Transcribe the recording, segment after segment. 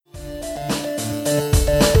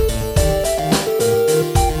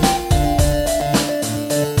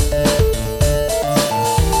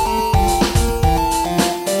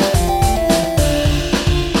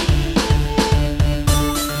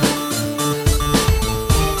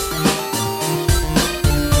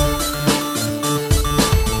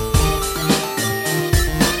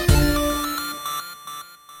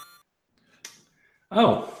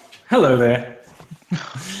Hello there.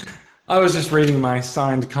 I was just reading my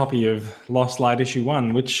signed copy of Lost Light Issue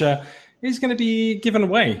 1, which is going to be given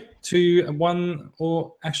away to one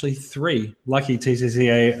or actually three lucky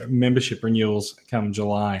TCCA membership renewals come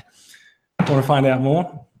July. Want to find out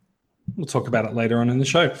more? We'll talk about it later on in the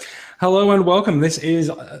show. Hello and welcome. This is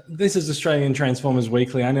Australian Transformers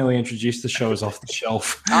Weekly. I nearly introduced the show as Off the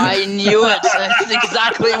Shelf. I knew it. That's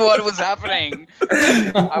exactly what was happening.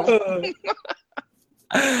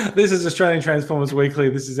 This is Australian Transformers Weekly.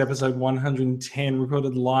 This is episode 110,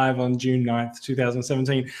 recorded live on June 9th,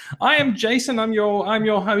 2017. I am Jason. I'm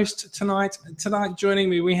your host tonight. Tonight, joining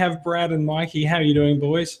me, we have Brad and Mikey. How are you doing,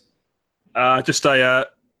 boys? Just a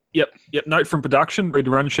note from production. Read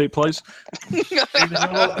the run sheet, please. It's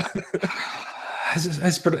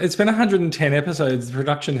been 110 episodes. The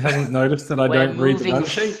production hasn't noticed that I don't read the run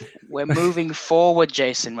sheet. We're moving forward,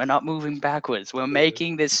 Jason. We're not moving backwards. We're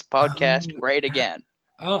making this podcast great again.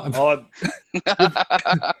 You've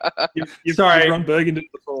Sorry. run Bergen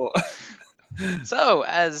before. So,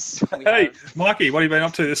 as Mikey, what have you been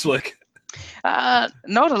up to this week?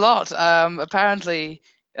 not a lot. Apparently,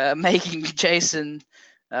 making Jason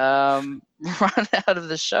run out of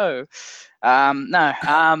the show.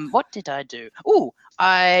 What did I do? Oh,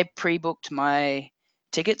 I pre-booked my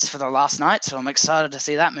tickets for the last night, so I'm excited to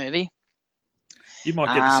see that movie. You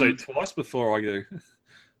might get to see it twice before I do.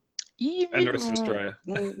 And the rest of Australia.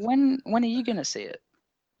 When are you going to see it?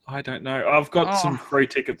 I don't know. I've got some free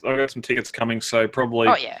tickets. I've got some tickets coming, so probably.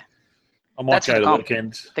 Oh yeah. I might go the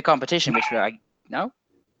weekend. The competition, which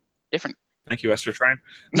different. Thank you, Astrotrain.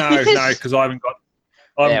 No, because I haven't got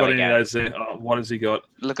any of those there. Oh, what has he got?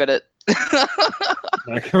 Look at it.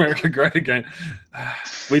 America, great again.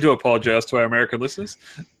 We do apologise to our American listeners,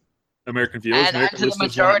 American viewers, and to the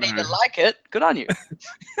majority that like it. Good on you.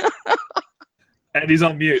 And he's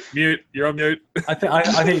on mute. You're on mute. I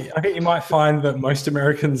think you might find that most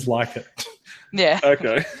Americans like it. Yeah.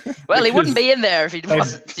 Okay. Well, he wouldn't be in there if he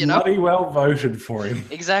wasn't. Bloody well voted for him.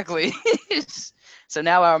 Exactly. So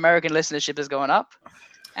now our American listenership is going up,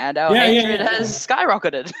 and our hatred has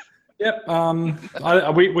skyrocketed. Yep.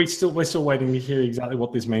 We're still waiting to hear exactly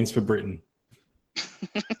what this means for Britain.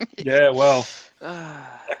 Yeah. Well,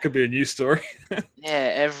 that could be a new story.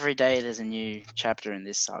 Yeah. Every day there's a new chapter in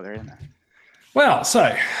this saga, isn't there? Well,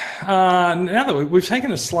 so now that we've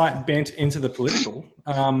taken a slight bent into the political,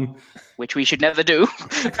 which we should never do.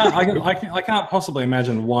 I can't possibly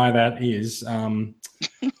imagine why that is.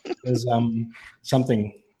 There's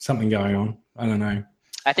something going on. I don't know.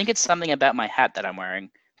 I think it's something about my hat that I'm wearing.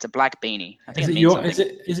 It's a black beanie. I think is it your hat?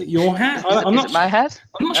 Is it my hat?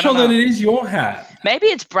 I'm not sure that it is your hat. Maybe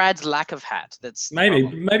it's Brad's lack of hat. That's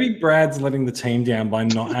maybe Brad's letting the team down by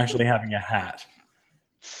not actually having a hat.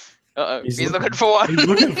 Uh-oh, he's looking for one. He's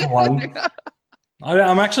looking for one.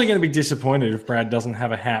 I'm actually going to be disappointed if Brad doesn't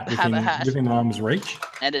have a hat within arm's reach.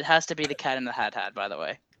 And it has to be the Cat in the Hat, by the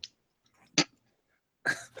way.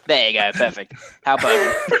 There you go, perfect. How about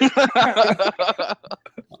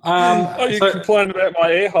you complained about my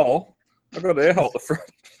air hole? I've got an air hole at the front.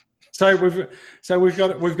 So we've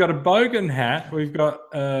got a bogan hat, we've got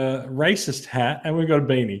a racist hat, and we've got a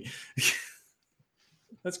beanie.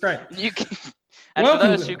 That's great. And for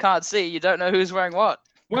those who can't see, you don't know who's wearing what.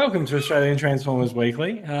 Welcome to Australian Transformers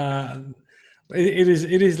Weekly. It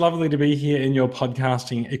is lovely to be here in your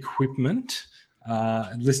podcasting equipment,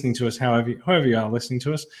 listening to us however you are listening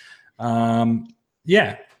to us. We've done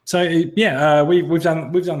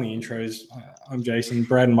the intros. I'm Jason,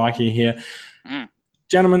 Brad and Mikey here.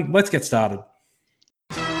 Gentlemen, let's get started.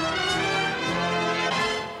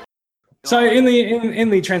 So in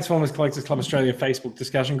the Transformers Collectors Club Australia Facebook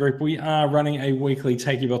discussion group, we are running a weekly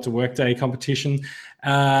Take Your Belt to Work Day competition.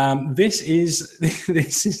 This is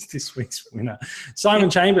this week's winner, Simon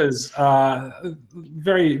Chambers.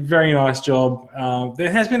 Very, very nice job.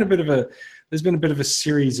 There's been a bit of a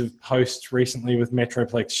series of posts recently with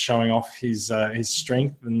Metroplex showing off his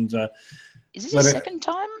strength and. Is this his second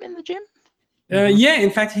time in the gym? In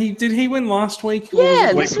fact, he win last week?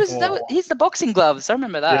 Yeah, he's the boxing gloves. I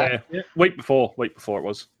remember that. Yeah. Week before it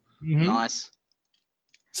was. Mm-hmm. Nice.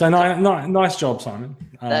 So nice job, Simon.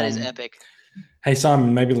 That is epic. Hey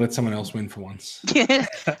Simon, maybe let someone else win for once. Yeah,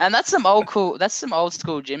 and that's some old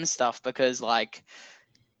school gym stuff because the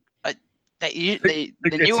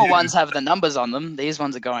newer ones have the numbers on them. These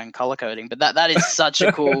ones are going color coding, but that is such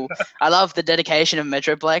a cool. I love the dedication of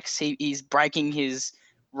Metroplex. He's breaking his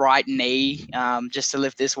right knee just to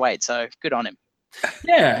lift this weight, so good on him.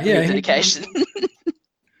 Yeah dedication.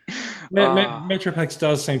 Metroplex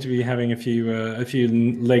does seem to be having a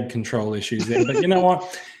few leg control issues there, but you know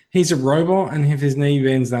what, he's a robot, and if his knee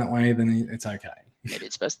bends that way, then it's okay. Maybe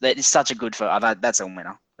it's supposed. That is such a good photo. That's a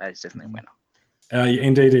winner. That is definitely a winner.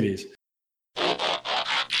 Indeed, it is.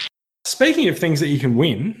 Speaking of things that you can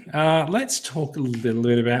win, let's talk a little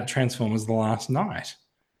bit about Transformers: The Last Night.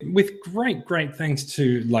 With great thanks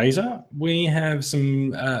to Laser, we have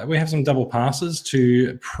some double passes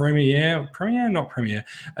to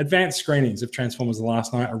advanced screenings of Transformers: The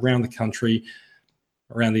Last Night around the country,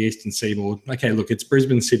 around the eastern seaboard. Okay, look, it's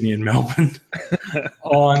Brisbane, Sydney, and Melbourne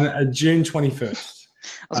on June 21st. I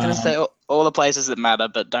was going to say all the places that matter,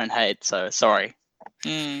 but don't hate. So sorry.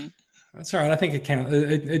 That's all right. I think it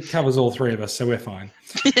covers all three of us, so we're fine.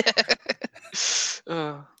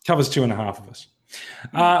 Covers 2.5 of us.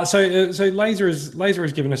 So Laser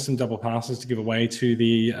has given us some double passes to give away to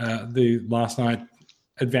the Last Night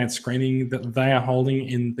advanced screening that they are holding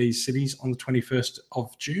in these cities on the 21st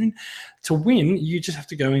of June. To win, you just have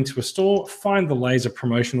to go into a store, find the Laser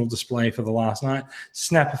promotional display for The Last Night,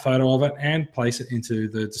 snap a photo of it, and place it into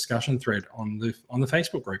the discussion thread on the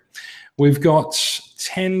Facebook group. We've got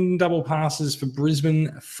 10 double passes for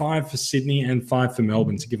Brisbane, 5 for Sydney, and 5 for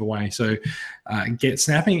Melbourne to give away. So get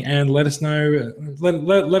snapping and let us know.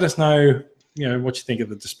 Let us know, what you think of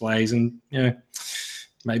the displays, and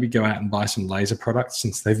maybe go out and buy some Laser products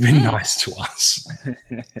since they've been nice to us.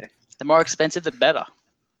 The more expensive, the better.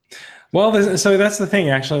 Well, so that's the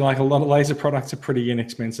thing. Actually, like a lot of Laser products are pretty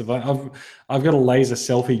inexpensive. I've got a Laser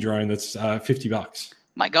selfie drone that's $50.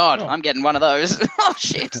 My God, I'm getting one of those. Oh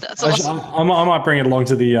shit, that's awesome. I might bring it along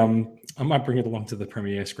to the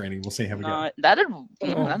premiere screening. We'll see how we go.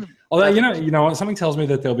 Although you know what, something tells me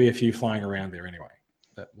that there'll be a few flying around there anyway.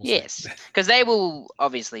 Yes, because they will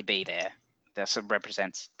obviously be there. That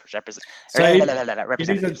represents. So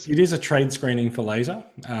it is a trade screening for Laser.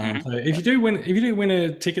 So if you do win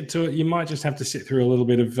a ticket to it, you might just have to sit through a little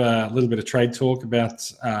bit of trade talk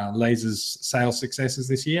about Laser's sales successes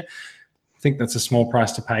this year. I think that's a small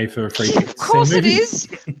price to pay for a free ticket. Of course it is.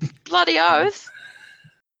 Bloody oath.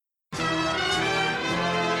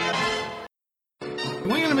 We're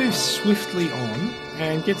going to move swiftly on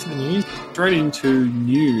and get to the news. Straight into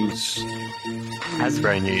news.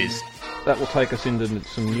 Hasbro news. That will take us into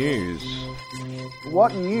some news.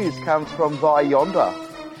 What news comes from Via Yonder?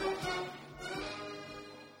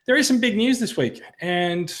 There is some big news this week,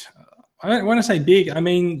 and I don't want to say big, I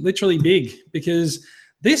mean literally big, because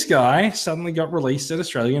this guy suddenly got released at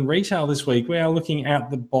Australian retail this week. We are looking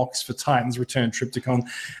at the box for Titans Return Trypticon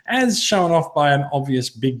as shown off by an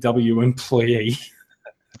obvious Big W employee.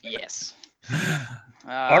 Yes.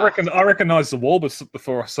 I recognised the Walbus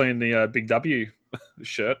before I seen the Big W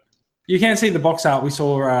shirt. You can see the box art we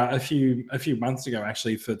saw a few months ago,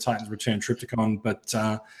 actually, for Titans Return Trypticon. But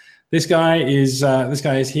this guy is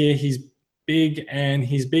here. He's big, and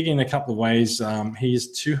he's big in a couple of ways.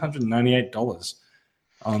 He's $298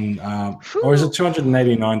 on, or is it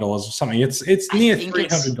 $289 or something? It's near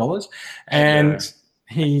 $300, and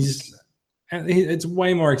it's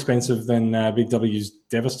way more expensive than Big W's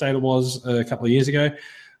Devastator was a couple of years ago.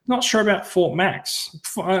 Not sure about Fort Max.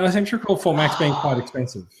 I seem to recall Fort Max being quite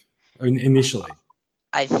expensive initially.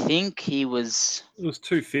 I think he was. It was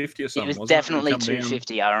 $250 or something. It was definitely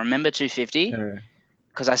 $250. I remember $250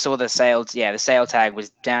 because I saw the sales. Yeah, the sale tag was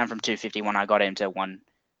down from $250 when I got him to $130.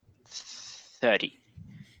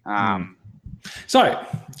 So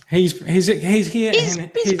he's here.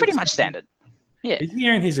 He's pretty much standard. Yeah, he's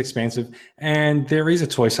here and he's expensive. And there is a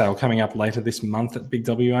toy sale coming up later this month at Big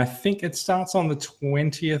W. I think it starts on the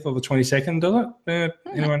 20th or the 22nd. Does it?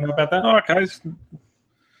 Anyone know about that? Oh, okay.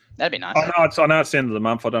 That'd be nice. I know it's the end of the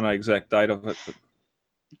month. I don't know the exact date of it, but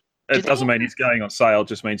it doesn't mean he's going on sale. It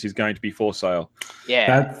just means he's going to be for sale.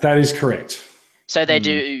 Yeah, that is correct. So they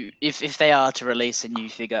do, if they are to release a new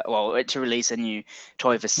figure, to release a new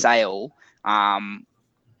toy for sale, it's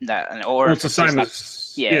the same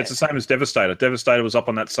as it's the same as Devastator. Devastator was up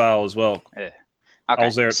on that sale as well. Okay, I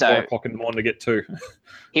was there at 4 o'clock in the morning to get 2.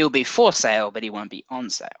 He'll be for sale, but he won't be on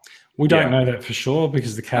sale. We don't know that for sure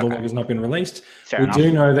because the catalog has not been released. Fair enough.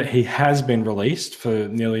 Do know that he has been released for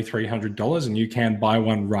nearly $300, and you can buy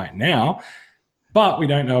one right now. But we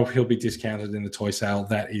don't know if he'll be discounted in the toy sale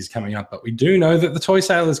that is coming up. But we do know that the toy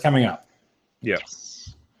sale is coming up. Yeah.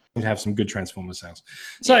 We have some good Transformer sales.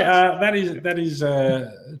 So that is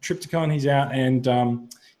Trypticon. He's out, and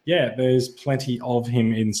there's plenty of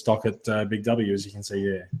him in stock at Big W, as you can see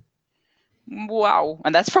there. Wow,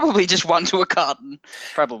 and that's probably just one to a carton,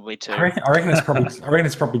 probably 2. I reckon it's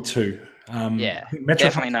probably 2.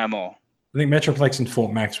 Definitely no more. I think Metroplex and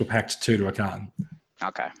Fort Max were packed 2 to a carton.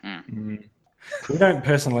 Okay. We don't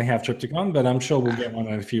personally have Trypticon, but I'm sure we'll get one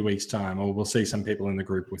in a few weeks' time, or we'll see some people in the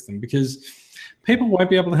group with them, because people won't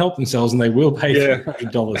be able to help themselves, and they will pay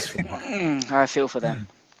 $300 for one. I feel for them.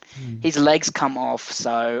 His legs come off,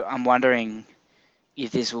 so I'm wondering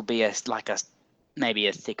if this will be maybe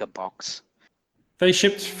a thicker box. They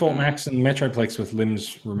shipped Fort Max and Metroplex with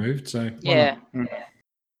limbs removed, so why Yeah. not?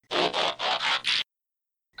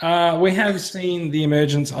 We have seen the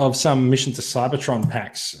emergence of some Mission to Cybertron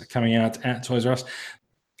packs coming out at Toys R Us.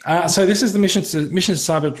 So this is the Mission to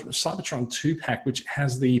Cybertron 2 pack, which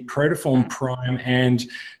has the Protoform Prime. And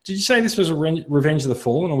did you say this was a Revenge of the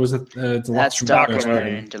Fallen, or was it Deluxe? That's from Dark First of the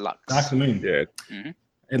Dragon? Moon Deluxe. Dark of the Moon. Yeah.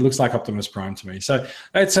 It looks like Optimus Prime to me. So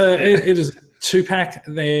it's it is a 2-pack.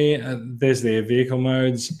 There's their vehicle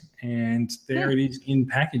modes, and there it is in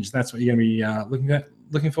package. That's what you're going to be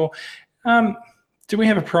looking for. Do we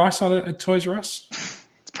have a price on it at Toys R Us?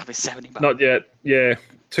 It's probably $70. Not yet. Yeah.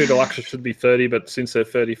 2 deluxes should be 30, but since they're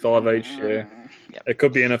 35 each, Yep. it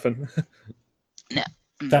could be anything.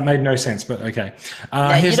 That made no sense, but okay.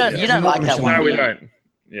 You don't like that one. No, we Yeah. don't.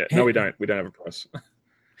 Yeah, no, we don't. We don't have a price.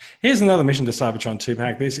 Here's another Mission to Cybertron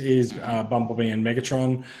 2-pack. This is Bumblebee and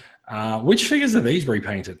Megatron. Which figures are these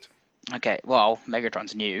repainted? Okay, well,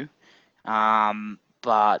 Megatron's new,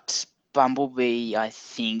 but Bumblebee, I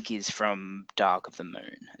think, is from Dark of the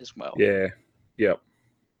Moon as well. Yeah. Yep.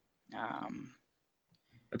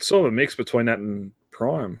 It's sort of a mix between that and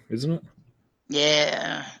Prime, isn't it?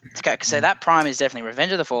 Yeah. Okay, so that Prime is definitely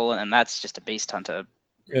Revenge of the Fallen, and that's just a Beast Hunter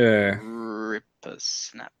Yeah. Ripper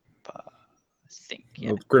Snapper, I think.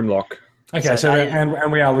 Yeah. Or Grimlock. Okay, So so they-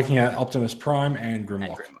 and we are looking at Optimus Prime and And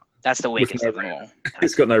Grimlock. Grimlock. That's the weakest no of them all.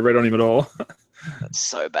 He's got no red on him at all. That's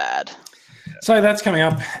so bad. So that's coming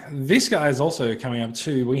up. This guy is also coming up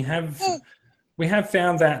too. We have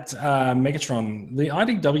found that Megatron, the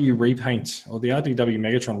IDW repaint, or the IDW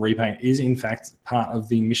Megatron repaint, is in fact part of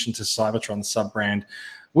the Mission to Cybertron sub-brand,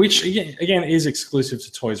 which again is exclusive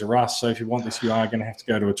to Toys R Us. So if you want this, you are going to have to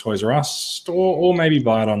go to a Toys R Us store, or maybe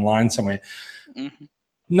buy it online somewhere. Mhm.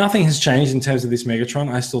 Nothing has changed in terms of this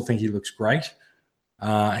Megatron. I still think he looks great.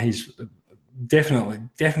 He's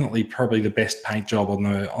definitely probably the best paint job on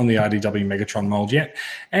the IDW Megatron mold yet.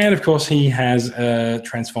 And of course, he has a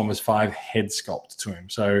Transformers 5 head sculpt to him.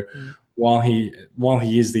 So while he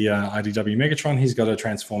is the IDW Megatron, he's got a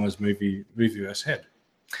Transformers movieverse head.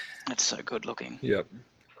 That's so good looking. Yep.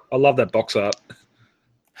 I love that box art.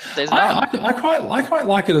 There's I none. quite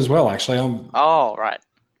like it as well. Actually, Oh, right.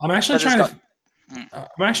 I'm actually But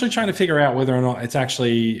it's trying to figure out whether or not it's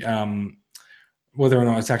actually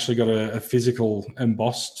got a physical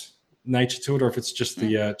embossed nature to it, or if it's just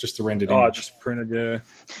the rendered Oh, image. just printed, yeah.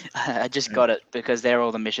 I just got it because they're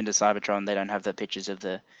all the Mission to Cybertron. They don't have the pictures of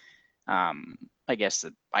the, I guess,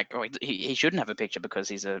 he shouldn't have a picture because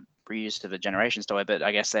he's a reuse of a Generations toy, but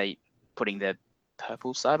I guess they putting the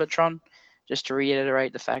purple Cybertron just to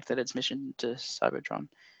reiterate the fact that it's Mission to Cybertron.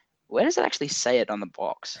 Where does it actually say it on the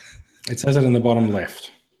box? It says it in the bottom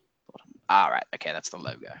left. Ah, right. Okay, that's the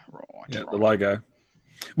logo. Right. Yeah, the logo.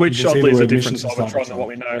 Which You can see oddly the is a word different Mission to Cybertron Cybertron. than what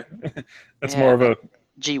we know. That's Yeah, more of a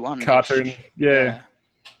G1 cartoon. Yeah.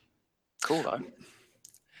 Cool though.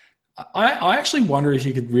 I actually wonder if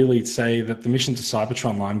you could really say that the Mission to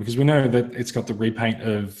Cybertron line, because we know that it's got the repaint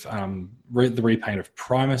of the repaint of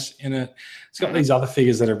Primus in it. It's got these other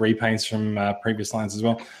figures that are repaints from previous lines as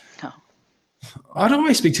well. Oh. I'd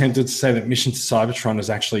always be tempted to say that Mission to Cybertron is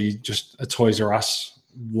actually just a Toys R Us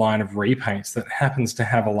line of repaints that happens to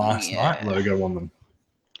have a Last Night logo on them.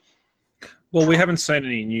 Well, we haven't seen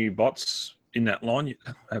any new bots in that line yet,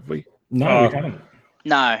 have we? No, we haven't.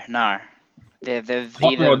 No. They've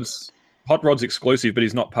either Hot Rod's exclusive, but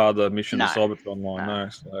he's not part of the Mission No. to Cybertron line, No. no.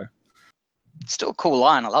 So still a cool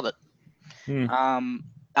line. I love it. I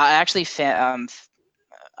actually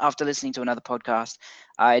after listening to another podcast,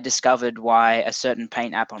 I discovered why a certain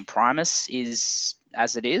paint app on Primus is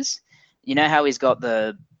as it is. You know how he's got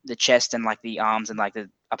the chest and like the arms and like the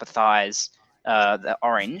upper thighs, the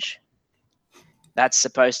orange. That's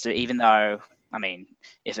supposed to, even though, I mean,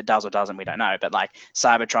 if it does or doesn't, we don't know. But like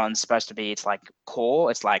Cybertron's supposed to be, it's like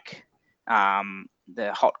core. It's like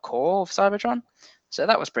the hot core of Cybertron. So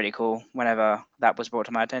that was pretty cool whenever that was brought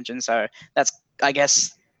to my attention. So I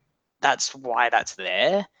guess that's why that's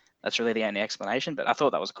there. That's really the only explanation. But I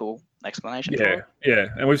thought that was a cool explanation. for it. yeah.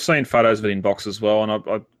 And we've seen photos of it in box as well.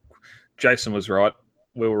 And Jason was right.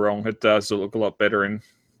 We were wrong. It does look a lot better in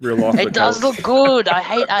real life. It does look good. I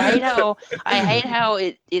hate how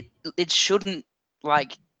it shouldn't,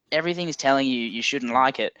 like, everything is telling you shouldn't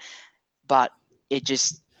like it, but it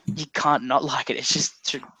just, you can't not like it. It's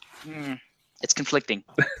just it's conflicting.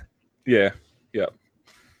 Yeah.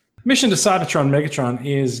 Mission to Cybertron Megatron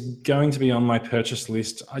is going to be on my purchase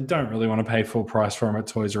list. I don't really want to pay full price for them at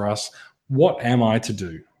Toys R Us. What am I to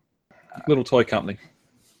do? Little toy company.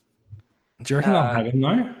 Do you reckon I'll have him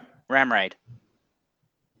though? Ram Raid.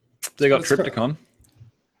 They got Let's go. Triptychon.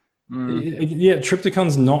 Yeah,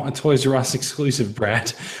 Triptychon's not a Toys R Us exclusive,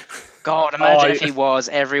 Brad. God, imagine Oh, if he was.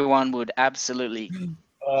 Everyone would absolutely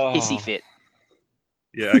hissy fit.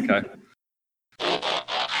 Yeah, okay.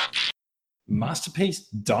 Masterpiece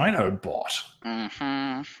Dinobot.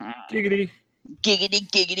 Mm-hmm. Giggity.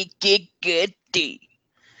 Giggity.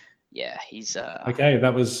 Yeah, he's Okay,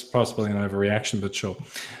 that was possibly an overreaction, but sure.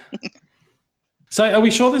 So, are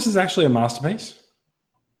we sure this is actually a masterpiece?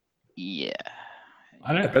 yeah.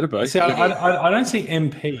 I don't. It better be. See, I don't see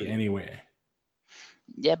MP anywhere.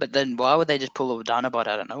 Yeah, but then why would they just pull a Dinobot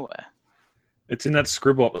out of nowhere? It's in that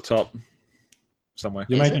scribble up the top somewhere.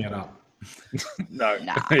 You're Is making it up. No.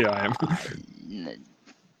 Nah. Yeah, I am.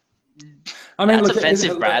 I mean, That's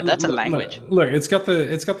offensive, Brad. That's a language. Look, it's got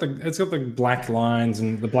the black lines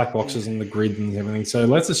and the black boxes and the grid and everything. So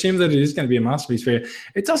let's assume that it is going to be a masterpiece for you.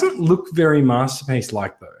 It doesn't look very masterpiece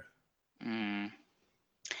like though.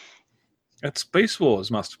 It's Beast Wars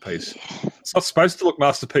masterpiece. It's not supposed to look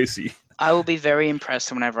masterpiecey. I will be very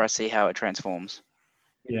impressed whenever I see how it transforms.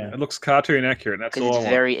 Yeah. It looks cartoon accurate. That's Because all it's I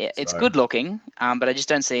very, want. it's So- good looking, but I just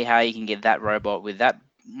don't see how you can get that robot with that.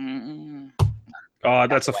 Oh,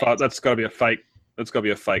 that's a That's that's got to be a fake. That's got to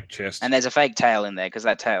be a fake chest. And there's a fake tail in there because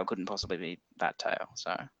that tail couldn't possibly be that tail.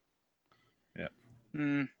 So. Yeah.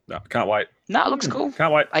 No, No, can't wait. it looks cool.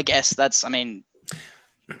 Can't wait. I guess that's. I mean.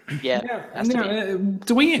 Yeah. has to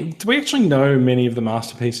be. Do we actually know many of the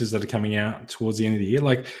masterpieces that are coming out towards the end of the year?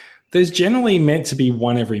 Like, there's generally meant to be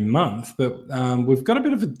one every month, but we've got a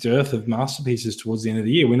bit of a dearth of masterpieces towards the end of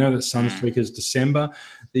the year. We know that Sunstreaker is December.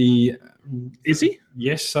 Is he?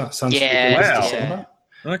 Yes, Sunstreaker Yeah, is wow. December.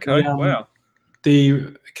 Okay. The, Wow.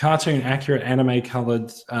 The cartoon accurate anime colored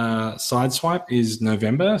Sideswipe is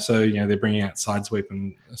November, so they're bringing out Sideswipe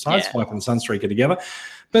and Sunstreaker together.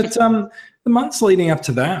 But the months leading up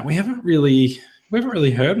to that, we haven't really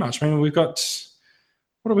heard much. I mean, we've got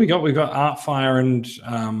what have we got? We've got Artfire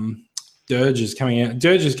and Dirge is coming out.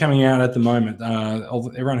 Dirge is coming out at the moment.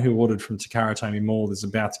 Everyone who ordered from Takara Tomy Mall is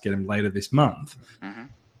about to get him later this month. Mhm.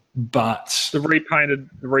 But The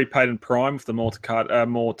repainted Prime with the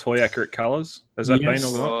more toy accurate colours. Has that yes,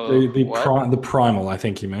 been all right? What? the Primal, I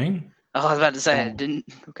think you mean. Oh, I was about to say it didn't.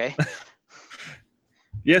 Okay.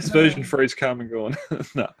 Yes, version 3 is come and gone.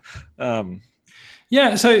 No.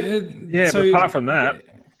 Yeah. So Yeah, but apart from that,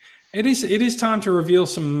 it is time to reveal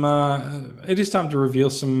some.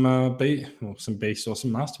 Some beasts or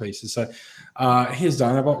some masterpieces. So here's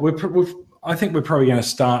Dinobot. I think we're probably going to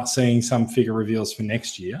start seeing some figure reveals for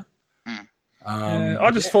next year.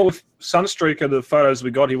 I just thought with Sunstreaker, the photos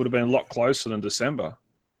we got, he would have been a lot closer than December.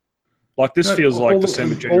 Like this feels like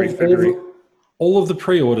December, January, February. All of the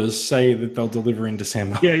pre-orders say that they'll deliver in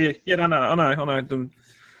December. Yeah. I know.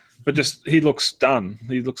 But just he looks done.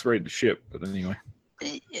 He looks ready to ship. But anyway,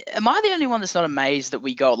 Am I the only one that's not amazed that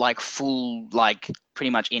we got like full, like pretty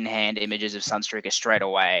much in hand images of Sunstreaker straight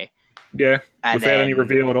away? yeah, And without any then-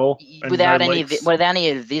 reveal at all, and Without no any, leaks. without any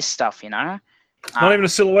of this stuff, Not even a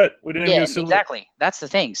silhouette. We didn't even Yeah, get a silhouette. exactly. That's the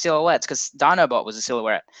thing. Silhouettes, because Dinobot was a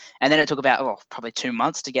silhouette, and then it took about probably 2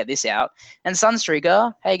 months to get this out. And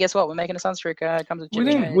Sunstreaker, hey, guess what? We're making a Sunstreaker. It comes with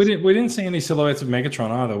We didn't see any silhouettes of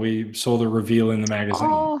Megatron either. We saw the reveal in the magazine.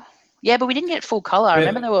 Oh, yeah, but we didn't get full color. I There-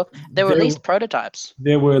 remember there were at there- least prototypes.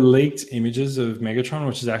 There were leaked images of Megatron,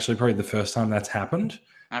 which is actually probably the first time that's happened.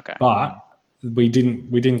 Okay. But we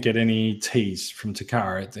didn't get any tease from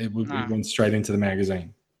Takara. It No. went straight into the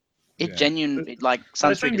magazine. It Yeah. genuinely, like, They seem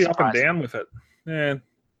to Sunstreaker be up and surprised. down with it. Yeah,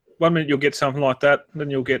 1 minute you'll get something like that, then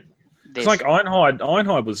you'll get. This. It's like Ironhide.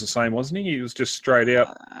 Ironhide was the same, wasn't he? He was just straight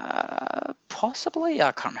out. Possibly.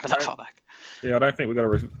 I can't remember that far back. Yeah, I don't think we got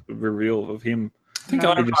a reveal of him. I think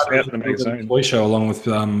No. I He just out in the magazine. toy show along with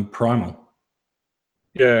Primal,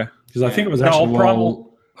 Yeah, because I think it was No, actually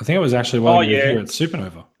Primal- I think it was actually while Oh, you were yeah. here at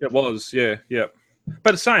Supernova. it was. Yeah.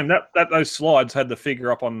 But the same. That those slides had the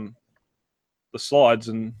figure up on the slides,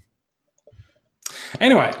 and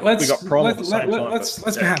Anyway, let's got Primal at the same time, let's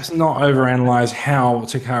but- perhaps not overanalyze how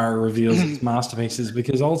Takara reveals its masterpieces,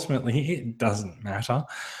 because ultimately it doesn't matter.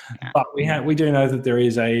 But we do know that there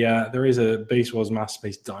is a Beast Wars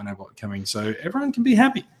masterpiece Dinobot coming, so everyone can be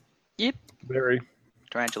happy. very.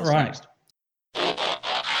 Tarantula's All right. next.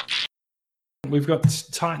 We've got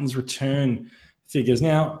Titans Return figures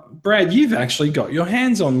now. Brad, you've actually got your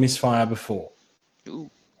hands on Misfire before. Ooh.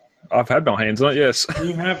 I've had my hands on it. Yes.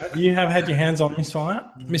 You have had your hands on Misfire.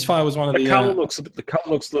 Misfire was one of The the color looks a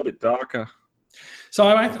little bit darker. So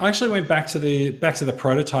I actually went back to the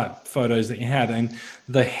prototype photos that you had, and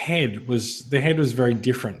the head was very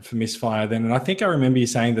different for Misfire then. And I think I remember you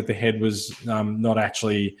saying that the head was not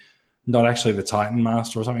actually the Titan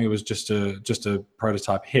Master or something. It was just a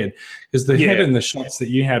prototype head, because the head in the shots that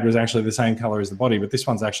you had was actually the same color as the body, but this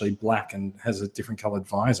one's actually black and has a different colored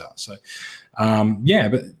visor. So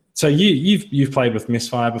so you've played with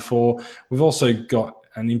Misfire before. We've also got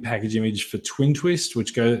an in-package image for Twin Twist,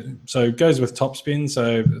 which goes with Topspin.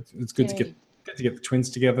 So it's good to get the twins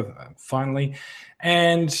together finally.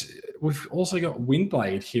 And we've also got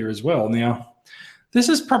Windblade here as well. Now, this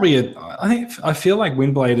is probably I feel like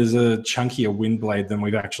Windblade is a chunkier Windblade than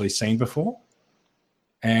we've actually seen before.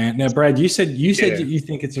 And now, Brad, you said that you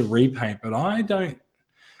think it's a repaint, but I don't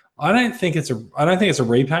think it's a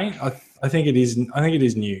repaint. I think it is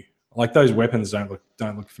new. Like, those weapons don't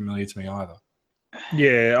look familiar to me either.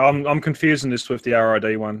 Yeah, I'm confusing this with the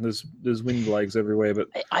RID one. There's Windblades everywhere, but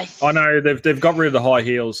I know they've got rid of the high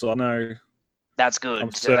heels, so I know that's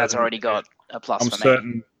good. So that's already got a plus.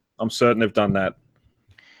 I'm certain they've done that.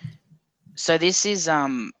 So this is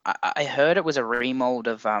I heard it was a remold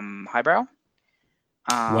of Highbrow.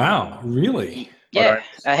 Wow, really? Yeah,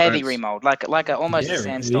 a heavy remold, like almost a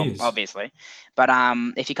Sandstorm, obviously. But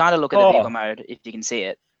if you kind of look at the vehicle mode, if you can see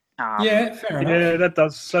it. Fair enough. Yeah,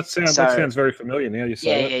 that sounds very familiar now. You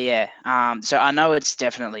say that. Yeah. So I know it's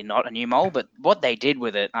definitely not a new mold, but what they did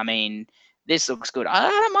with it, I mean, this looks good. I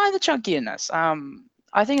don't mind the chunkiness.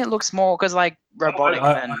 I think it looks more because like robotic.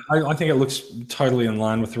 I think it looks totally in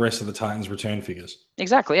line with the rest of the Titans Return figures.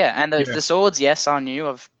 Exactly, yeah. And the swords, yes, are new.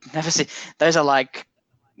 I've never seen those. Are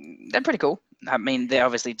they're pretty cool. I mean, they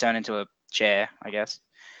obviously turn into a chair, I guess.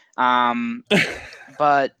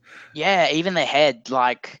 But yeah, even the head,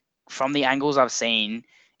 like from the angles I've seen,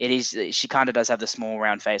 she kind of does have the small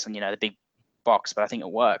round face on, the big box, but I think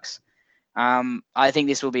it works. I think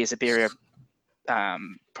this will be a superior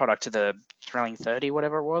product to the Thrilling 30,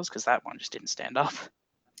 whatever it was, because that one just didn't stand up.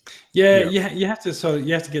 Yeah, you have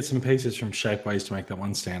to get some pieces from Shapeways to make that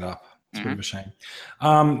one stand up. It's a bit of a shame.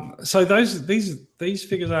 So these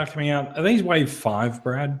figures are coming out. Are these Wave 5,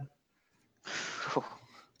 Brad?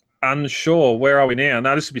 Unsure. Where are we now?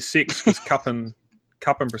 No, this would be 6 because Cup and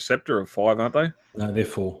Preceptor are 5, aren't they? No, they're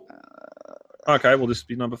 4. Okay, well, this would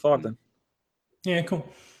be number 5 then. Yeah, cool.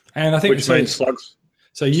 And I think which means Slugs.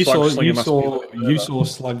 So you saw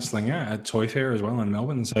Slugslinger at Toy Fair as well in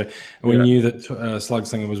Melbourne. So we knew that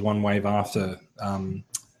Slugslinger was one wave after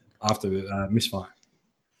Misfire.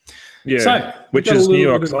 Yeah, so, which is New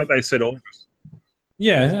York, like they said August.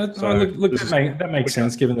 Yeah, so look, that makes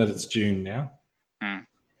sense given that it's June now.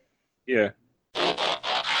 Yeah.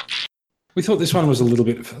 We thought this one was a little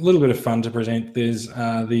bit of fun to present. There's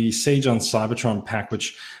the Siege on Cybertron pack,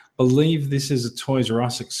 which I believe this is a Toys R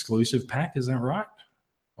Us exclusive pack. Is that right?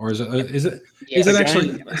 Or is it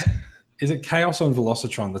Chaos on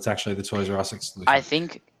Velocitron that's actually the Toys R Us exclusive? I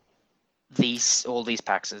think all these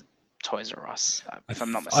packs are Toys R Us, if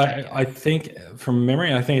I'm not mistaken. I think from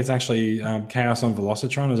memory, I think it's actually Chaos on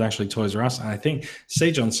Velocitron is actually Toys R Us, and I think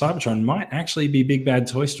Siege on Cybertron might actually be Big Bad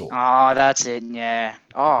Toy Store. Oh, that's it. Yeah.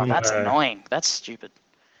 Oh, that's annoying. That's stupid.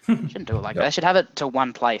 Shouldn't do it like that. They should have it to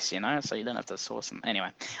one place, so you don't have to source them. Anyway,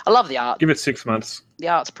 I love the art. Give it 6 months. The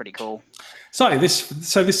art's pretty cool. So this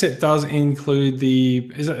set does include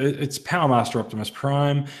it's Power Master Optimus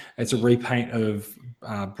Prime. It's a repaint of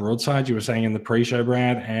Broadside. You were saying in the pre-show,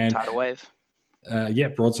 Brad, and Tidal Wave.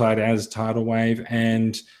 Broadside as Tidal Wave,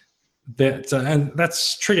 and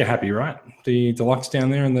that's Trigger Happy, right? The deluxe down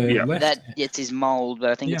there in the left. It's his mold, but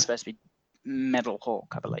I think it's supposed to be Metal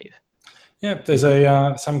Hawk, I believe. Yeah, there's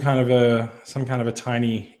some kind of a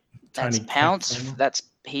tiny. That's Pounce.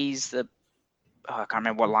 He's the. I can't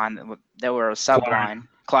remember what line. There were a sub-line.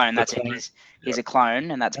 Clone. That's it. He's a clone,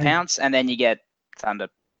 and that's Pounce, and then you get Thunder.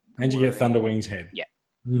 And you get Thunderwing's head. Yeah.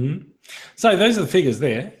 Mm-hmm. So those are the figures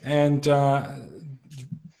there, and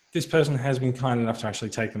this person has been kind enough to actually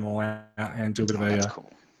take them all out and do a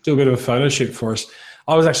bit of a photo shoot for us.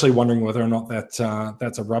 I was actually wondering whether or not that's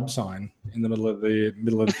a rub sign in the middle of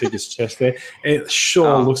the figure's chest there. It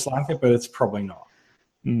looks like it, but it's probably not.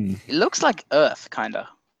 It looks like Earth, kind of.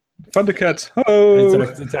 Thundercats. Oh,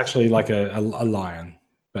 it's actually like a lion,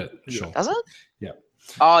 but sure. Does it? Yeah.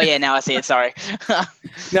 Oh yeah, now I see it. Sorry.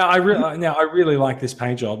 Now I really like this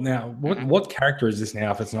paint job. Now, what character is this now?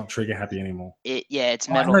 If it's not Trigger Happy anymore? It's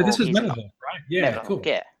Metal. No, this is Metal Hawk, right? Yeah, Metal cool. Hawk,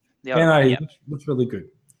 yeah. It looks really good.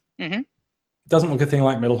 Mm-hmm. Doesn't look a thing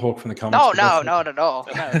like Metal Hawk from the comics. Oh no, not at all.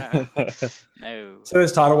 No. So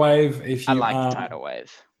there's Tidal Wave. I like Tidal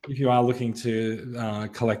Wave. If you are looking to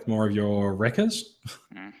collect more of your wreckers,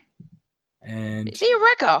 and is he a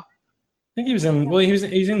wrecker? think he was in. Well, he's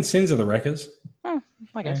in Sins of the Wreckers. Oh,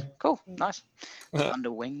 I guess. Cool. Nice.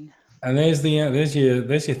 Thunderwing. And there's your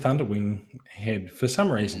Thunderwing head for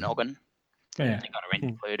some reason. Noggin. Yeah. They got to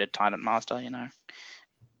include a Titan Master, Yeah.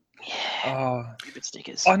 Stupid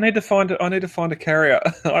stickers. I need to find a carrier.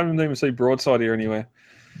 I haven't even seen Broadside here anywhere.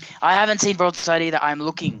 I haven't seen Broadside either. I'm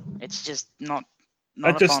looking. It's just not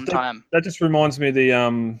a fun time. That just reminds me of the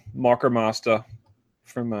Micromaster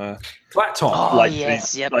from Flat top. Oh,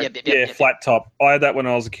 yes. Yep. flat top. I had that when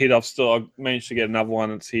I was a kid. I managed to get another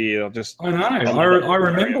one. It's here. I know. I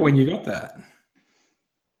remember when you got that.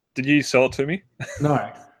 Did you sell it to me?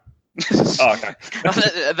 No. Oh, okay.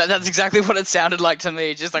 That's exactly what it sounded like to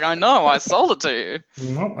me. Just like, I know, I sold it to you.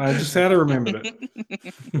 No, I just had to remember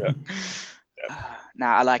it.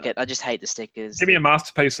 Nah, I like it. I just hate the stickers. Give me a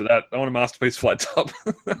masterpiece of that. I want a masterpiece flat top.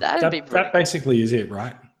 That basically is it,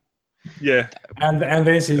 right? Yeah. And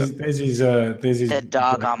there's his The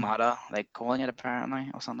Dark Armada. They're calling it apparently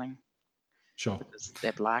or something. Sure.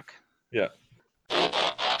 They're black. Yeah.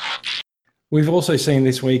 We've also seen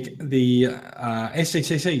this week the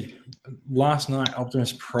SDCC last night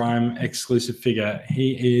Optimus Prime exclusive figure.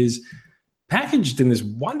 He is packaged in this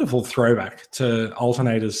wonderful throwback to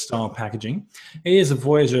Alternators style packaging. He is a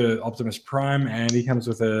Voyager Optimus Prime, and he comes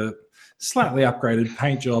with a slightly upgraded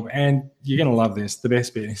paint job. And you're going to love this. The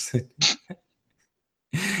best bit is that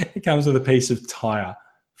it comes with a piece of tire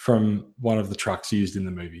from one of the trucks used in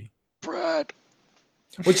the movie. Brad.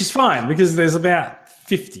 Which is fine because there's about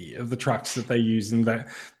 50 of the trucks that they use, and they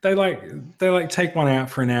take one out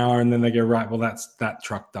for an hour, and then they go, right, well, that's that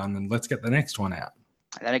truck done, and let's get the next one out.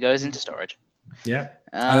 And then it goes into storage. Yeah.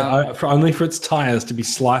 Only for its tires to be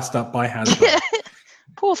sliced up by Hasbro.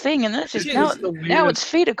 Poor thing, and that's just now its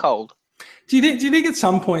feet are cold. Do you think at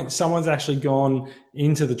some point someone's actually gone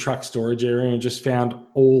into the truck storage area and just found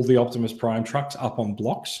all the Optimus Prime trucks up on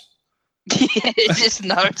blocks? Yeah, just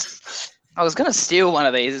notes. I was going to steal one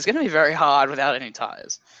of these. It's going to be very hard without any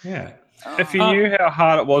tires. Yeah. If you knew how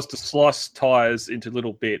hard it was to slice tires into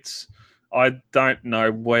little bits, I don't know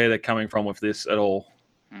where they're coming from with this at all.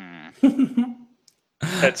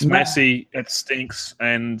 It's messy, it stinks,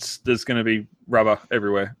 and there's going to be rubber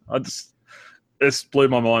everywhere. This blew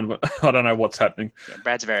my mind, but I don't know what's happening. Yeah,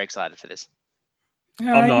 Brad's very excited for this.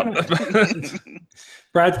 Yeah, I'm not.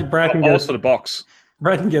 Brad can I'll for the box.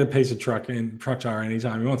 Brad can get a piece of truck tire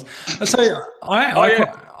anytime he wants. So I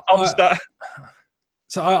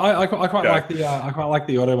quite like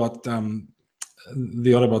the Autobot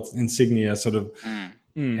insignia sort of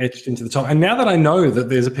etched into the top. And now that I know that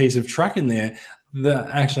there's a piece of truck in there, that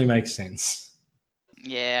actually makes sense.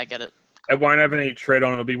 Yeah, I get it. It won't have any tread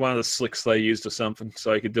on it. It'll be one of the slicks they used or something,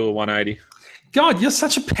 so you could do a 180. God, you're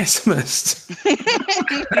such a pessimist.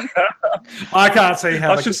 I can't see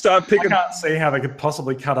how I can't see how they could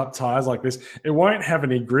possibly cut up tires like this. It won't have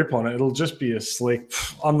any grip on it. It'll just be a slick.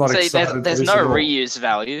 I'm not excited. There's no reuse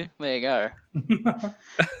value. There you go.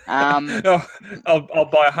 I'll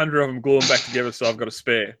buy 100 of them, glue them back together, so I've got a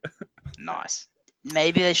spare. Nice.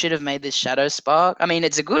 Maybe they should have made this Shadow Spark. I mean,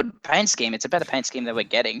 it's a good paint scheme. It's a better paint scheme than we're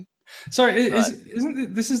getting. Sorry,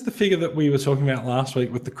 this is the figure that we were talking about last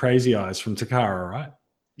week with the crazy eyes from Takara, right?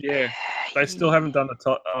 Yeah, they still haven't done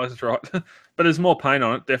the eyes right, but there's more paint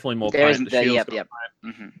on it. Definitely more there paint. Yep.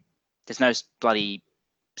 Mm-hmm. There's no bloody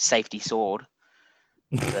safety sword.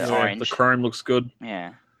 The orange. The chrome looks good.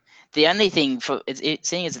 Yeah. The only thing for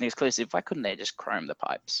seeing as an exclusive, why couldn't they just chrome the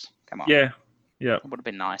pipes? Come on. Yeah. It would have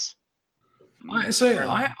been nice. I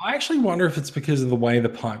actually wonder if it's because of the way the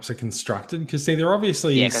pipes are constructed. Because they're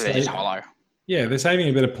obviously because they're just hollow. Yeah, they're saving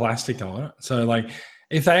a bit of plastic on it. So like,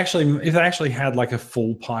 if they actually had like a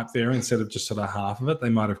full pipe there instead of just sort of half of it, they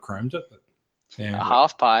might have chromed it. But, yeah, a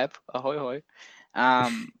half pipe. Ahoy hoy.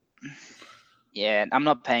 Yeah, I'm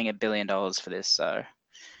not paying $1 billion for this. So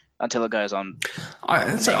until it goes on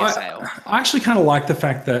sale. I actually kind of like the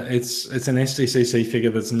fact that it's an SDCC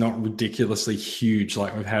figure that's not ridiculously huge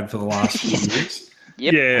like we've had for the last few years.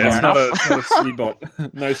 Yep. Yeah, it's not a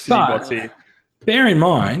C-bot. No C-bots here. Bear in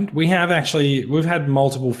mind, we've had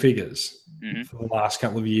multiple figures for the last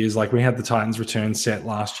couple of years. Like we had the Titans Return set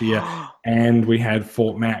last year, and we had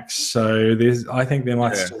Fort Max. So I think there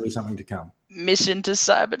might still be something to come. Mission to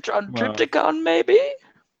Cybertron Trypticon, maybe.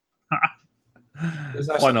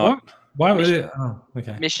 Why not? Why was it? Oh,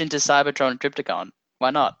 okay. Mission to Cybertron Trypticon. Why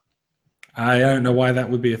not? I don't know why that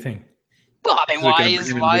would be a thing. Well, I mean, why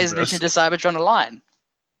is Mission to Cybertron a line?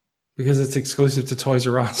 Because it's exclusive to Toys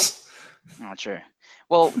R Us. Oh, true.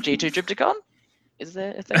 Well, G2 Trypticon? Is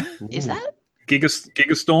there a thing? Ooh. Is that?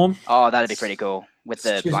 Gigastorm? Oh, that'd be pretty cool. With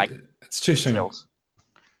the it's too soon. skills.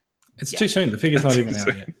 It's too soon. The figure's not even out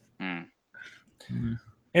yet.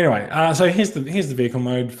 Anyway, so here's the vehicle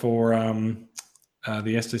mode for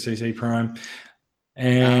the S2CC Prime,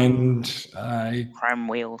 and I Chrome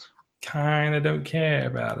wheels. kind of don't care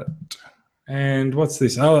about it. And what's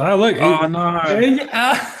this? Oh look! Oh no!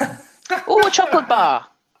 Oh, a chocolate bar.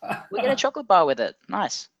 We get a chocolate bar with it.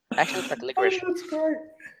 Nice. Actually, looks like licorice. Oh, that's great.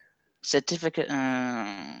 Certificate.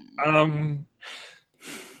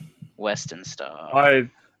 Western Star. I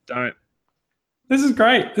don't. This is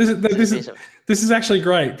great. This is actually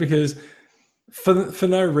great because for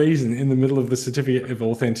no reason in the middle of the certificate of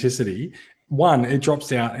authenticity, one, it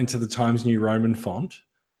drops out into the Times New Roman font.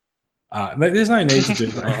 There's no need to do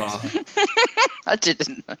that. I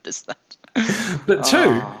didn't notice that. But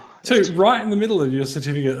two, right in the middle of your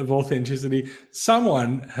certificate of authenticity,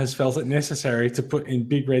 someone has felt it necessary to put in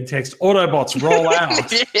big red text, Autobots roll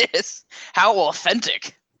out. Yes. How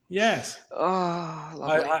authentic. Yes. Oh,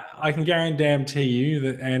 lovely. I can guarantee you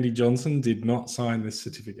that Andy Johnson did not sign this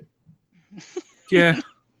certificate. Yeah.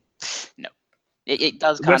 No. It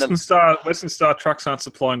does kind Western Star trucks aren't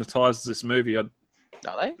supplying the tyres to this movie. Are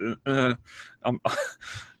they?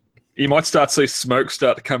 You might start to see smoke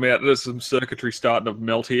start to come out. There's some circuitry starting to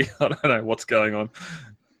melt here. I don't know what's going on.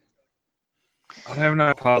 I don't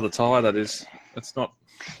know part of the tyre that is. It's not.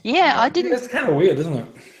 Yeah, I didn't. It's kind of weird, isn't it?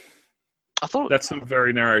 I thought That's some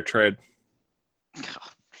very narrow tread.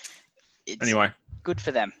 It's Anyway. good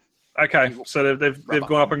for them. Okay, so they've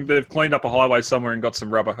gone up and they've cleaned up a highway somewhere and got some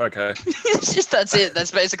rubber. Okay. That's it. That's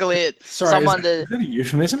basically it. Sorry, is that a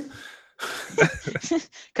euphemism?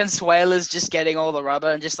 Consuela's just getting all the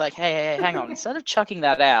rubber and just like, hey, hang on. Instead of chucking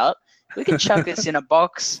that out, we can chuck this in a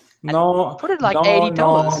box. And put it like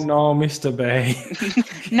 $80. No, Mr. Bay.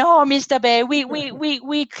 No, Mr. Bay.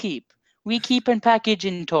 We keep and package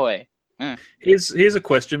in toy. Here's a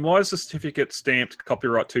question. Why is the certificate stamped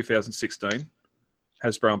copyright 2016?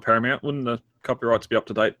 Hasbro and Paramount. Wouldn't the copyrights be up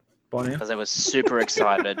to date by now? Because I was super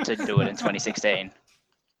excited to do it in 2016.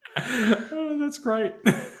 Oh, that's great.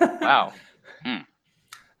 Wow. I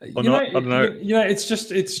don't know. It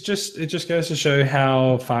just goes to show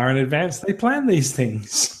how far in advance they plan these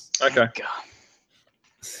things. Okay. God.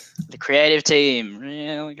 The creative team,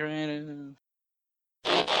 really creative.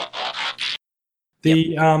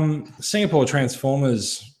 The Singapore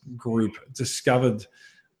Transformers group discovered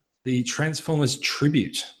the Transformers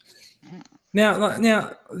Tribute. Now,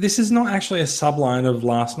 this is not actually a subline of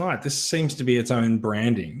Last Night. This seems to be its own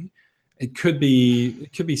branding. It could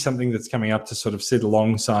be something that's coming up to sort of sit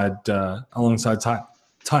alongside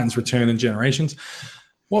Titan's Return and Generations.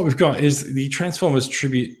 What we've got is the Transformers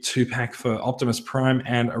Tribute 2-pack for Optimus Prime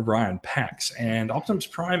and Orion Pax. And Optimus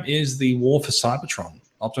Prime is the War for Cybertron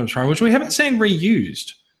Optimus Prime, which we haven't seen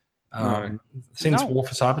reused since War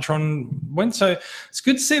for Cybertron went. So it's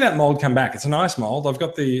good to see that mold come back. It's a nice mold. I've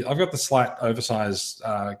got the slight oversized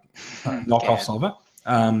knockoffs of it.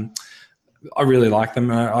 I really like them.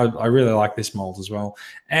 I really like this mold as well.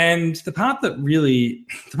 And the part that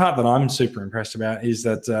I'm super impressed about is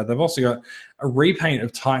that they've also got a repaint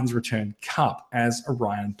of Titan's Return Cup as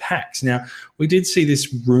Orion Pax. Now, we did see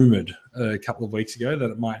this rumored a couple of weeks ago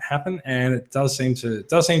that it might happen, and it does seem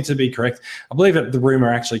to be correct. I believe that the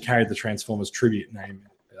rumor actually carried the Transformers Tribute name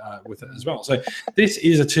with it as well. So this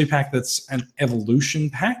is a 2-pack that's an evolution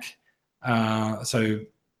pack. So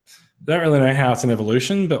don't really know how it's an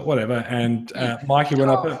evolution, but whatever. And Mikey, when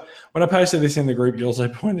I posted this in the group, you also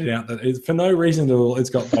pointed out that for no reason at all, it's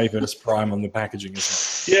got Bayverse Prime on the packaging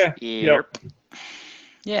as well. Yep.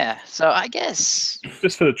 Yeah. So I guess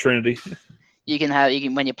just for the Trinity, you can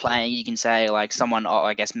when you're playing, you can say like someone,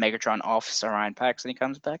 I guess Megatron offs Orion Pax and he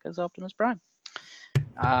comes back as Optimus Prime.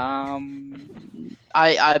 I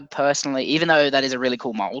personally, even though that is a really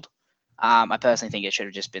cool mold, I personally think it should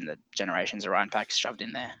have just been the Generations Orion Pax shoved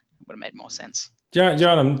in there. Would have made more sense. Do you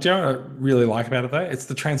know what I really like about it though? It's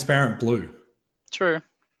the transparent blue. True.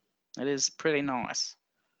 It is pretty nice.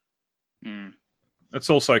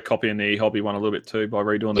 It's also copying the hobby one a little bit too by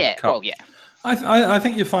redoing the cup. Well, yeah. I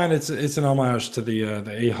think you find it's an homage to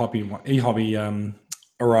the e-hobby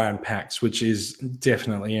Orion Pax, which is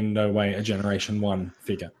definitely in no way a Generation 1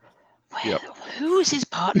 figure. Well, who is his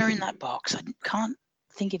partner in that box? I can't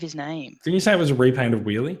think of his name. Didn't you say it was a repaint of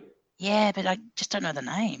Wheelie? Yeah, but I just don't know the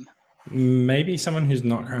name. Maybe someone who's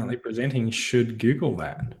not currently presenting should Google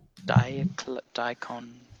that. Daikon.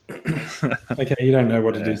 Okay, you don't know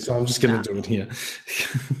what it is, so I'm just going to do it here.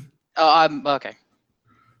 I'm okay.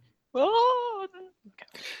 Oh,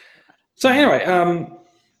 okay. So anyway,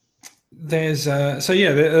 there's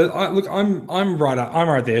look, I'm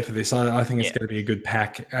right there for this. I think it's going to be a good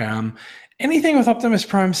pack. Anything with Optimus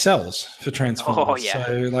Prime sells for Transformers. Oh yeah.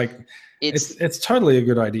 So like, it's totally a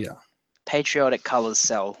good idea. patriotic colors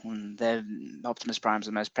sell, and Optimus Prime's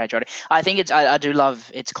the most patriotic. I think I do love.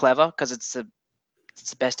 It's clever because it's the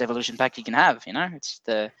best evolution pack you can have. It's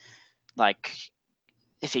the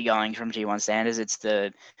if you're going from G1 standards, it's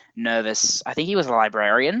the nervous. I think he was a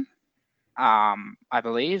librarian, I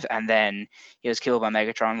believe, and then he was killed by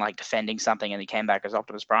Megatron, defending something, and he came back as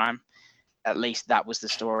Optimus Prime. At least that was the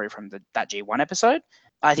story from that G1 episode.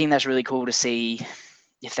 I think that's really cool to see.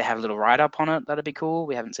 If they have a little write-up on it, that'd be cool.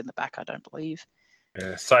 We haven't seen the back, I don't believe.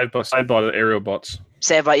 Yeah, saved by the aerial bots.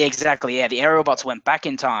 Saved by, exactly, yeah. The aerial bots went back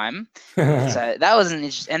in time. So that was an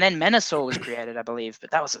interesting... And then Menasor was created, I believe.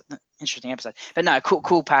 But that was an interesting episode. But no,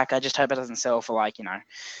 cool pack. I just hope it doesn't sell for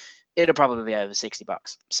it'll probably be over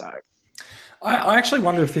 $60. So I actually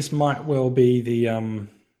wonder if this might well be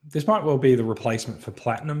the replacement for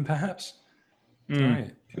Platinum, perhaps.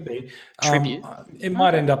 Right. Could be. Tribute. It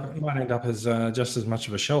might end up as just as much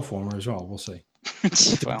of a shell former as well. We'll see.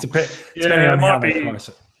 Well, Depending on how they price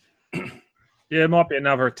it. Yeah, it might be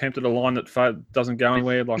another attempt at a line that doesn't go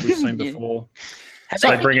anywhere, like we've seen before. Have So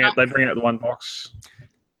they- they bring out the one box.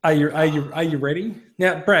 Are you ready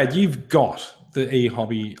now, Brad? You've got the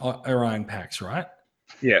e-hobby Orion packs, right?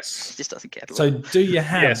 Yes. This doesn't get So do you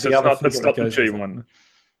have Yes, the it's other not figure that the goes with it? G1.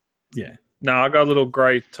 Yeah. No, I got a little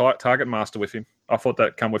grey Target Master with him. I thought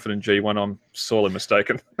that come with it in G1. I'm sorely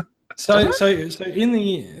mistaken. So in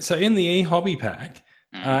the e-hobby pack,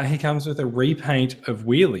 he comes with a repaint of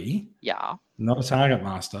Wheelie, Yeah. not a Target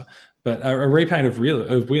Master, but a repaint of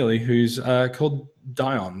Wheelie, who's called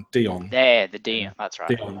Dion. There, the D. That's right.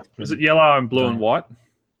 Dion. Is it yellow and blue and white?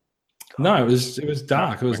 No, it was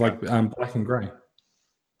dark. It was like black and grey.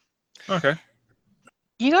 Okay.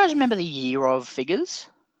 You guys remember the year of figures?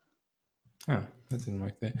 Oh, that didn't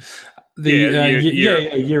work there.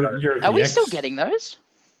 Year of Are the we X. still getting those?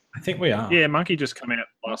 I think we are. Yeah, Monkey just came out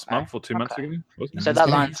last Okay. month or 2 months Okay. ago. Wasn't it? So that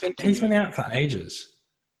line's He's been out for ages.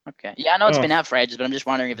 Okay. Yeah, I know it's Oh. been out for ages, but I'm just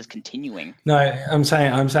wondering if it's continuing. No, I'm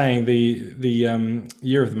saying the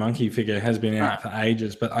Year of the Monkey figure has been out for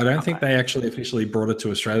ages, but I don't think they actually officially brought it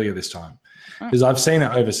to Australia this time because I've seen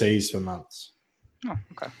it overseas for months. Oh,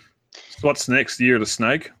 okay. So what's next? Year of the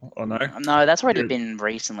Snake? Oh no. No, that's already Yeah. been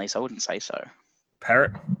recently, so I wouldn't say so.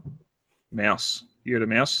 Parrot? Mouse? Year of the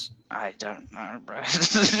Mouse? I don't know, bro.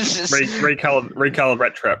 Recolored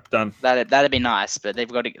Rat Trap. Done. That'd be nice, but they've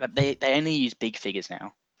got to. They only use big figures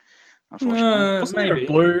now, unfortunately. Wasn't there Maybe. a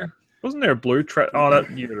blue? Wasn't there a blue trap? Oh, that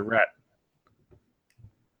Year of the Rat.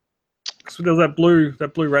 So there was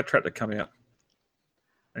that blue rat trap that came out.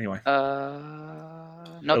 Anyway,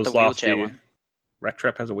 Not that was the last wheelchair year. one. Rat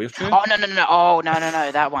Trap has a wheelchair. Oh no! Oh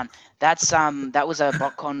no! That one. That's that was a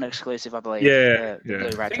BotCon exclusive, I believe. Yeah, the yeah. Blue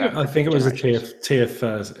Rat I Trap. think it was a Generations.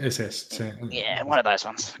 TFSS. Yeah, one of those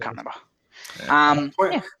ones. I can't remember. Yeah.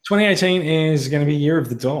 2018 is going to be Year of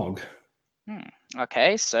the Dog.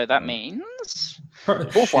 Okay, so that means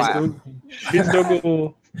Bullfire.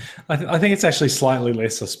 I think it's actually slightly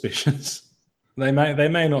less suspicious. They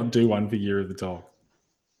may not do one for Year of the Dog.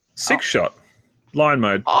 Six shot. Line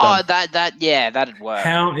mode. oh, done. that'd work.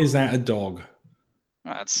 How is that a dog?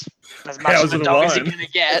 That's as How much is as a it a dog as you're lion? gonna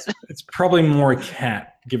get. It's probably more a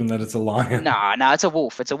cat, given that it's a lion. No, it's a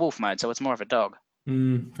wolf. It's a wolf mode, so it's more of a dog. Fair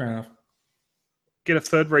enough. Get a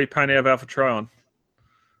third repaint out of Alpha Trion.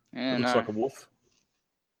 Yeah, Looks no. like a wolf.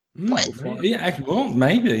 What? Yeah, well,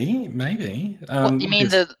 maybe. What, you mean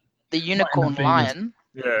the unicorn fingers. lion?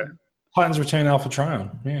 Yeah. Titans Return Alpha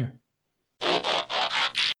Trion? Yeah.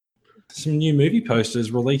 Some new movie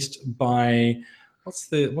posters released by what's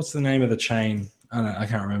the name of the chain? I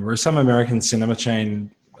can't remember. Some American cinema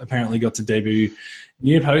chain apparently got to debut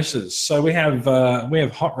new posters. So we have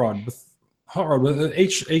Hot Rod with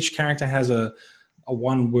each character has a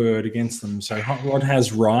one word against them. So Hot Rod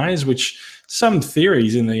has Rise, which some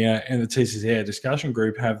theories in the TCCA discussion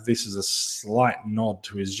group have this as a slight nod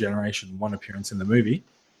to his Generation 1 appearance in the movie.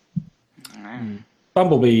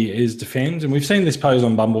 Bumblebee is Defend, and we've seen this pose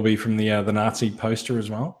on Bumblebee from the Nazi poster as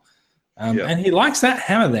well. Yeah. And he likes that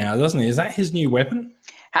hammer now, doesn't he? Is that his new weapon?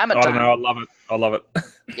 Hammer I don't time. know. I love it.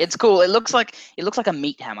 It's cool. It looks like a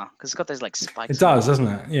meat hammer because it's got those like spikes. It does, doesn't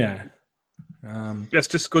it? Yeah. Yeah, it's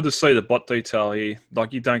just good to see the bot detail here.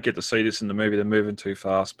 Like, you don't get to see this in the movie. They're moving too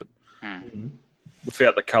fast, but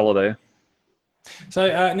without the colour there.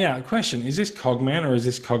 So now, question: is this Cogman or is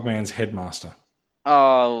this Cogman's headmaster?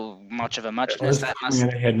 Oh, much of a muchness. That's That's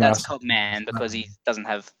headmaster. Cogman because he doesn't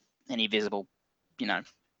have any visible,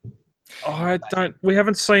 Oh, we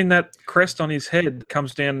haven't seen that crest on his head that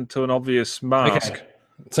comes down to an obvious mask. Okay.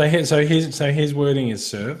 So his wording is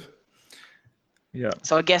serve. Yeah.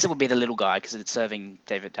 So I guess it would be the little guy because it's serving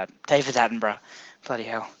David Attenborough. Bloody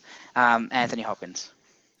hell. Anthony Hopkins.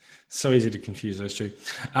 So easy to confuse those two.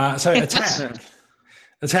 So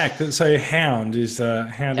attack. So Hound is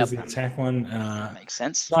the attack one. Makes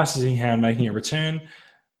sense. Nice to see Hound making a return.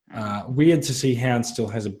 Weird to see Hound still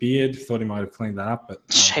has a beard. Thought he might have cleaned that up, but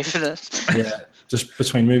Shaving it. yeah, just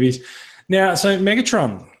between movies. Now, so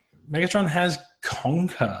Megatron has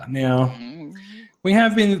Conquer. Now, we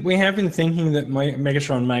have been thinking that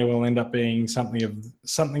Megatron may well end up being something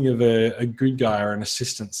of a good guy or an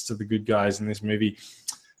assistance to the good guys in this movie.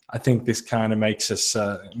 I think this kind of makes us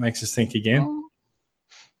think again.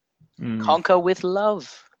 Conquer with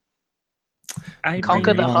love.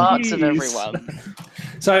 Conquer the hearts of everyone.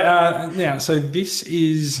 So this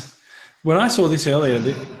is when I saw this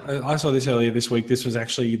earlier. I saw this earlier this week. This was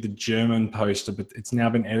actually the German poster, but it's now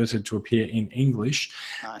been edited to appear in English.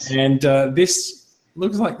 Nice. And this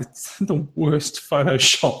looks like it's the worst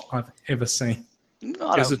Photoshop I've ever seen.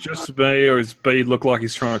 Is it just me, or does B look like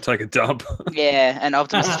he's trying to take a dump? Yeah, and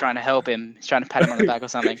Optimus is trying to help him. He's trying to pat him on the back or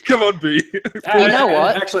something. Come on, B. You know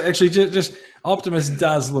what? Actually, just Optimus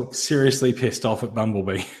does look seriously pissed off at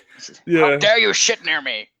Bumblebee. How dare you shit near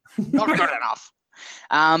me? Not good enough.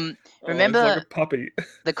 Remember he's like a puppy.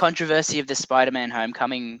 the controversy of the Spider-Man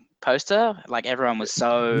Homecoming poster? Like everyone was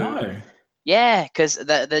so yeah, because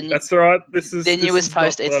the That's right. This is the this newest is not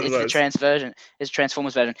poster. one It's of the those.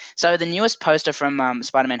 Transformers version. So the newest poster from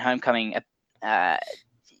Spider-Man Homecoming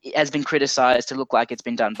has been criticized to look like it's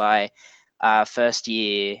been done by first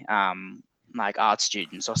year like art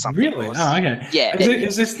students or something. Really? Oh, okay. Yeah.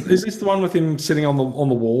 Is this the one with him sitting on the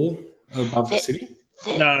wall above the city?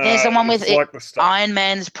 There's the one with it's like the stuff. Iron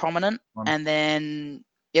Man's prominent, and then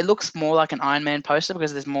it looks more like an Iron Man poster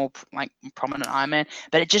because there's more like prominent Iron Man,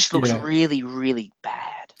 but it just looks really, really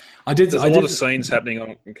bad. There's a lot of scenes happening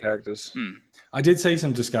on characters. I did see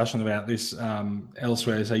some discussion about this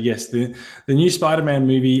elsewhere. So yes, the new Spider-Man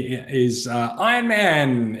movie is Iron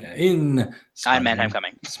Man in Iron Man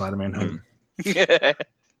Homecoming. Spider-Man Home.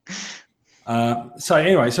 So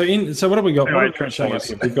anyway, so what have we got? Anyway, What have we got showing us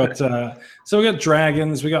here? We've got we got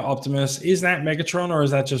dragons, we got Optimus. Is that Megatron or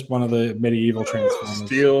is that just one of the medieval Transformers?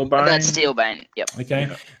 Steelbane. That's Steelbane. Yep. Okay.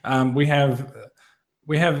 We have.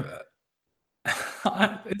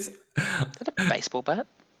 It's, Is that a baseball bat?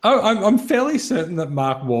 I'm fairly certain that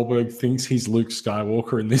Mark Wahlberg thinks he's Luke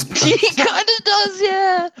Skywalker in this. He kind of does,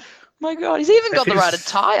 yeah. My God, he's even got the right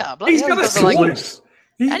attire. Bloody He's hell, got a the, like, sword.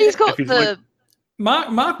 and he's got he's the.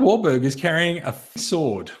 Mark Wahlberg is carrying a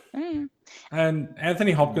sword, and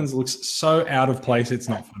Anthony Hopkins looks so out of place. It's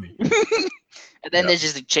not funny. And then there's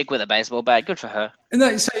just a chick with a baseball bat. Good for her.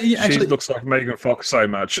 And so She actually, looks like Megan Fox so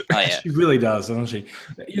much. Oh yeah. she really does, doesn't she?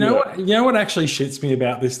 You know what? You know what actually shits me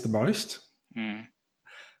about this the most?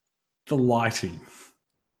 The lighting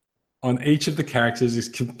on each of the characters is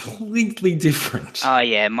completely different. Oh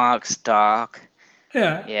yeah, Mark's dark.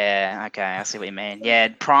 Yeah. Yeah. Okay, I see what you mean. Yeah,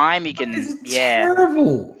 Prime. You can. It's Yeah.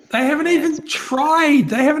 terrible. They haven't even tried.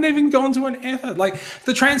 They haven't even gone to an effort. Like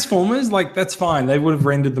the Transformers, like that's fine. They would have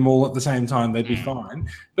rendered them all at the same time. They'd be fine.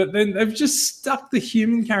 But then they've just stuck the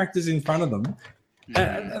human characters in front of them.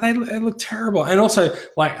 They look terrible. And also,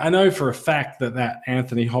 like I know for a fact that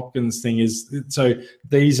Anthony Hopkins thing is so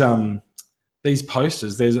these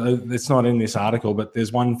posters. It's not in this article, but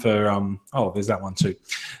there's one for there's that one too.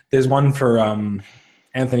 There's one for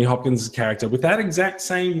Anthony Hopkins' character with that exact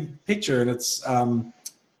same picture, and it's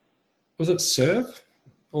was it Serve?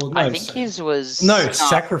 Or no, I think his was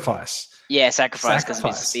Sacrifice. Yeah, Sacrifice because of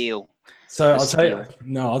his steel. So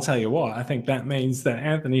I'll tell you what. I think that means that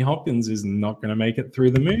Anthony Hopkins is not going to make it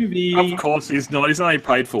through the movie. Of course he's not. He's only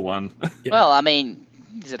paid for one. Yeah. Well, I mean,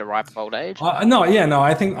 is it a ripe old age? No.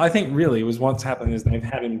 I think really was what's happened is they've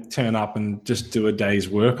had him turn up and just do a day's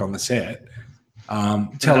work on the set.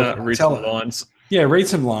 Read some lines. Yeah, read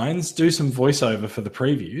some lines, do some voiceover for the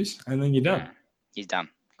previews, and then you're done. He's done.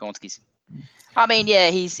 Gonski's. I mean, yeah,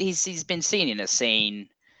 he's been seen in a scene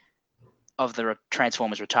of the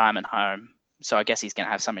Transformers retirement home, so I guess he's going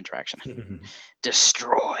to have some interaction.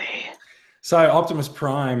 Destroy. So Optimus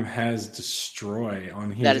Prime has Destroy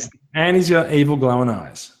on here, That is- and he's got evil glowing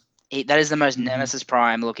eyes. That is the most Nemesis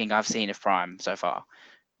Prime looking I've seen of Prime so far.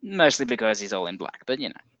 Mostly because he's all in black, but you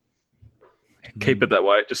know. Keep it that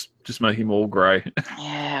way. Just make him all grey.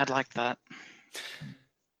 Yeah, I'd like that.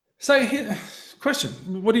 So, question: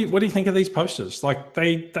 What do you think of these posters? Like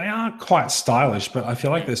they are quite stylish, but I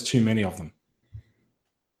feel like there's too many of them.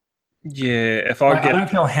 Yeah, if I don't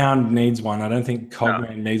feel Hound needs one. I don't think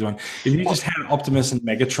Cogman needs one. If you just had Optimus and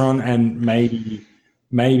Megatron and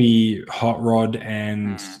maybe Hot Rod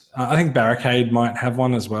and I think Barricade might have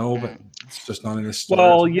one as well, but it's just not in this story.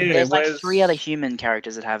 Well, yeah. There's like 3 other human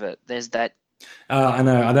characters that have it. There's that. I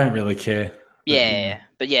know. I don't really care. Yeah,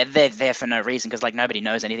 but yeah, they're there for no reason because like nobody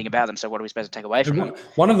knows anything about them. So what are we supposed to take away from them?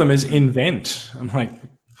 One of them is invent. I'm like,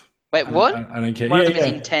 Wait, what? I don't care. One Yeah, of them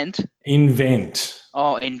is yeah. intent. Invent.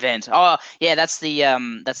 Oh, invent. Oh, yeah, that's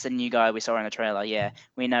the new guy we saw in the trailer. Yeah,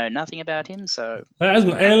 we know nothing about him, so That's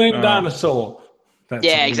an alien dinosaur. That's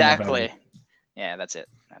yeah, all we know about exactly. it. Yeah, that's it.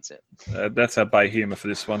 That's it. That's our bay humour for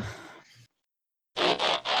this one.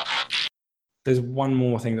 There's one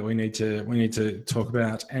more thing that we need to talk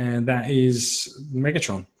about, and that is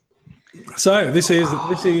Megatron. So this is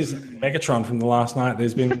Megatron from the last night.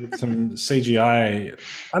 There's been some CGI.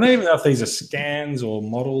 I don't even know if these are scans or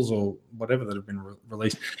models or whatever that have been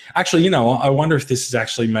released. Actually, I wonder if this has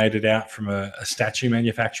actually made it out from a statue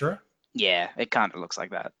manufacturer. Yeah, it kind of looks like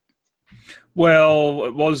that. Well,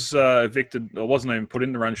 it was evicted, or wasn't even put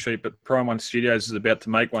in the run sheet, but Prime One Studios is about to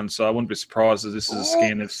make one, so I wouldn't be surprised if this is a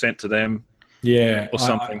scan they've sent to them. Yeah, or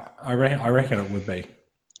something. I reckon it would be.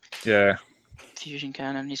 Yeah. Fusion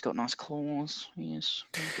cannon. He's got nice claws. Yes,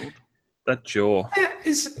 very good. That jaw.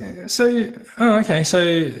 So you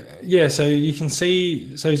can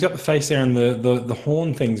see. So he's got the face there, and the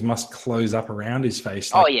horn things must close up around his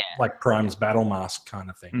face. Like, like Prime's battle mask kind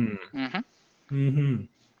of thing.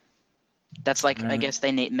 That's like I guess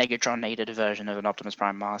Megatron needed a version of an Optimus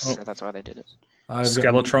Prime mask, so that's why they did it.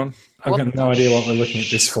 Skeletron. I've got no idea what we're looking at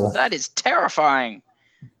this for. That is terrifying.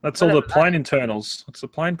 That's all the plane internals. That's the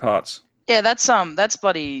plane parts. Yeah, that's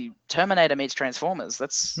bloody Terminator meets Transformers.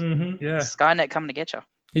 That's Skynet coming to get you.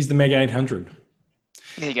 He's the Meg 800.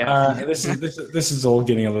 There you go. This is all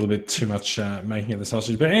getting a little bit too much making of the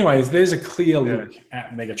sausage. But anyways, there's a clear look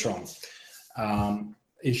at Megatron.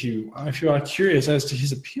 If you are curious as to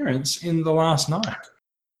his appearance in the last night.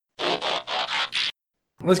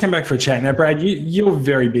 Let's come back for a chat. Now, Brad, you're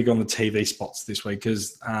very big on the TV spots this week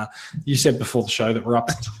because you said before the show that we're up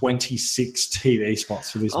to 26 TV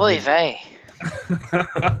spots for this Oy week. vey.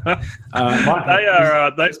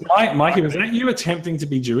 Mikey, was that you attempting to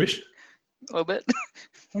be Jewish? A little bit.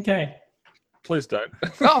 Okay. Please don't.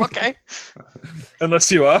 Oh, okay.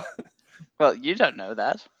 Unless you are. Well, you don't know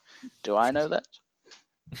that. Do I know that?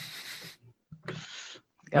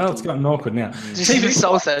 Well, it's gotten awkward now. TV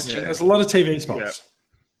soul searching. There's a lot of TV spots.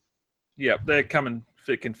 Yeah, they're coming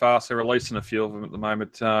thick and fast. They're releasing a few of them at the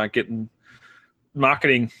moment. Getting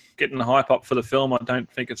marketing, getting the hype up for the film. I don't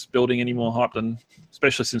think it's building any more hype than,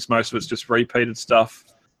 especially since most of it's just repeated stuff.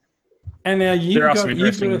 And now you've got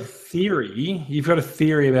a theory. You've got a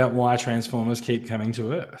theory about why Transformers keep coming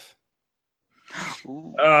to Earth.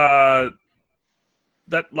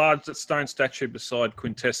 That stone statue beside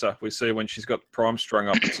Quintessa we see when she's got Prime strung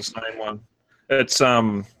up. It's the same one. It's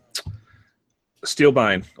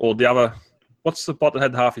Steelbane, or the other. What's the bot that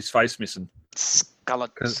had half his face missing?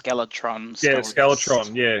 Skeletron. Yeah,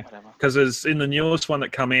 Skeletron. Yeah, because there's in the newest one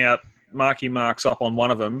that come out, Marky Mark's up on one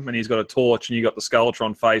of them, and he's got a torch, and you got the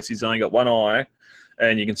Skeletron face. He's only got one eye,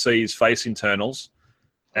 and you can see his face internals,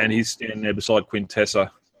 and he's standing there beside Quintessa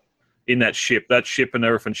in that ship and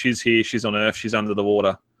everything. She's here. She's on Earth. She's under the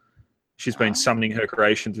water. She's been summoning her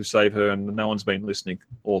creation to save her, and no one's been listening,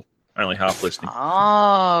 or only half listening.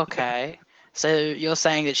 Oh, okay. So you're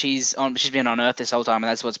saying that she's been on Earth this whole time, and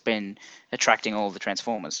that's what's been attracting all the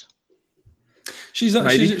Transformers. She's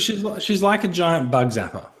like a giant bug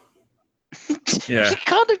zapper. Yeah, she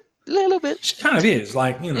kind of a little bit. She kind of is,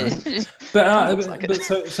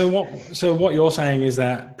 So what you're saying is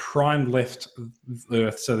that Prime left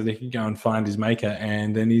Earth so that he could go and find his maker,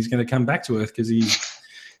 and then he's going to come back to Earth because he's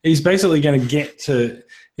basically going to get to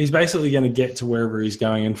wherever he's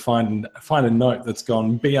going and find a note that's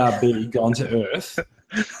gone BRB, gone to Earth.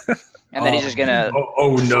 And then he's just gonna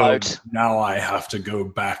float. No, now I have to go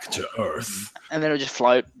back to Earth. And then it'll just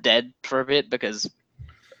float dead for a bit because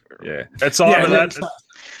it's either that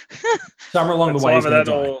somewhere along the way he's gonna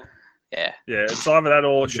die. It's either that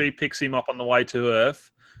or she picks him up on the way to Earth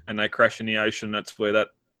and they crash in the ocean. That's where that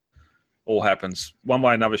all happens. One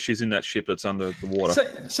way or another, she's in that ship that's under the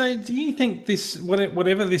water. So do you think this,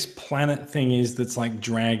 whatever this planet thing is that's like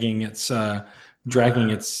dragging its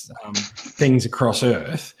things across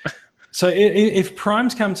Earth? So if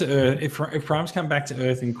Prime's come to Earth, if Prime's come back to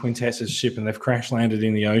Earth in Quintessa's ship and they've crash landed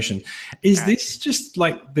in the ocean, is this just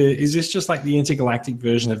like the intergalactic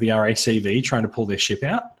version of the RACV trying to pull their ship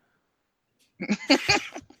out?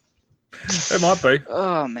 It might be.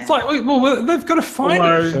 Oh man! It's like, well, they've got to find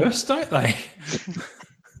it first, don't they?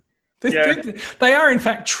 They are in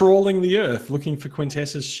fact trawling the Earth looking for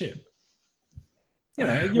Quintessa's ship. You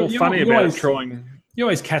know, you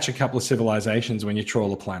always catch a couple of civilizations when you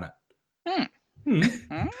trawl a planet. Yeah,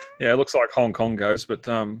 it looks like Hong Kong goes, but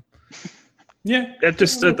yeah,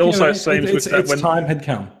 it also seems its time had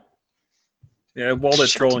come. Yeah, while they're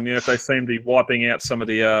trawling the Earth, they seem to be wiping out some of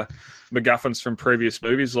the MacGuffins from previous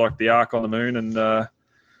movies, like the Ark on the Moon, and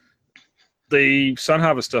the Sun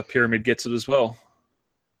Harvester pyramid gets it as well.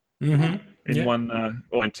 Mm-hmm. In one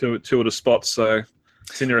or in two of the spots. So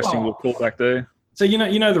it's interesting. We'll call back there. So you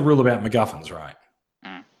know the rule about MacGuffins, right?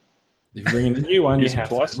 If you bring in a new one, you Use them have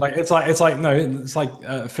twice. to, it's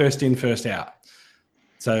like first in, first out.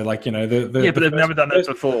 So like the But they've never done that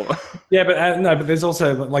before. Yeah, but no, but there's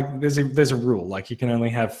also like there's a rule, like you can only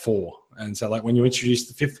have 4, and so like when you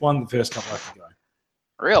introduce the 5th one, the first couple have to go.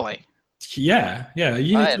 Really? Yeah.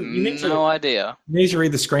 You I need had no idea. You need to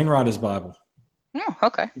read the Screenwriter's Bible. Oh,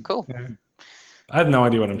 okay, cool. Yeah. I have no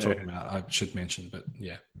idea what I'm talking about. I should mention, but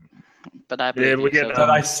yeah. But I believe we you, get so But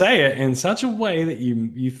I say it in such a way that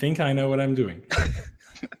you think I know what I'm doing.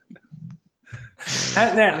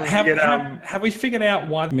 Now, have we figured out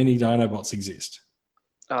why mini Dinobots exist?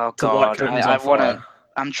 oh To light god, curtains I on want to. fire.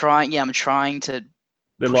 I'm trying. Yeah, I'm trying to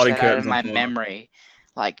They're push lighting that out of curtains my on fire. memory.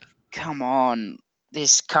 Like, come on,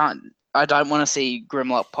 this can't. I don't want to see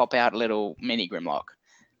Grimlock pop out little mini Grimlock,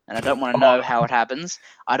 and I don't want to know how it happens.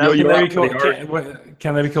 I don't. You're Can right they, for be the called,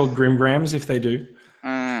 can they be called Grimgrams if they do?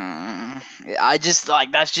 I just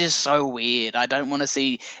like that's just so weird. I don't want to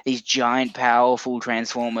see these giant, powerful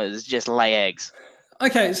Transformers just lay eggs.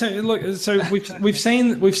 Okay, so look, so we've seen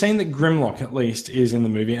that Grimlock at least is in the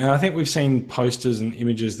movie, and I think we've seen posters and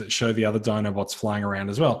images that show the other Dinobots flying around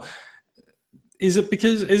as well. Is it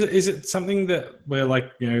because is it something that where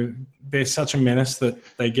like they're such a menace that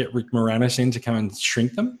they get Rick Moranis in to come and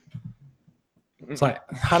shrink them? It's like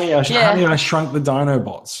Honey, I Shrunk the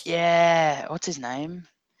Dinobots. Yeah, what's his name?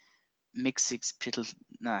 Mixix Piddle.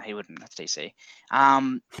 No, he wouldn't. That's DC.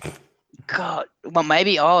 God. Well,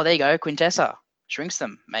 maybe. Oh, there you go. Quintessa shrinks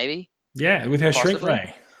them. Maybe. Yeah, with her shrink Possibly.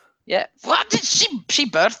 ray. Yeah. What did she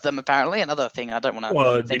birthed them? Apparently, another thing I don't want to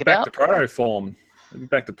Well, it'd be think back about. to protoform. It'd be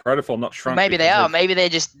back to protoform, not shrunk. Maybe they because are. of- Maybe they're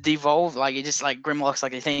just devolved. Like it just like Grimlock's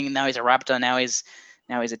like a thing. And now he's a raptor. Now he's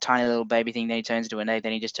a tiny little baby thing. Then he turns into an egg.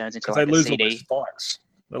 Then he just turns into Because like they a lose all their CD. spikes.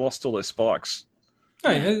 They lost all their spikes.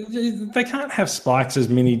 No, they can't have spikes as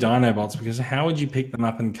mini Dinobots because how would you pick them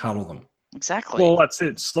up and cuddle them? Exactly. Well, that's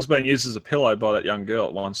it. It's being used as a pillow by that young girl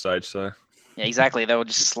at one stage. So Yeah, exactly. They were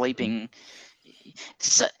just sleeping.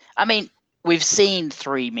 So, I mean, we've seen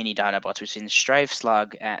 3 mini Dinobots. We've seen Strafe,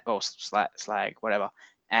 Slug, Slag, whatever,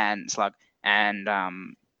 and Slug, and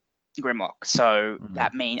Grimlock. So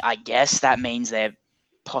I guess that means they're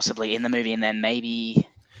possibly in the movie, and then maybe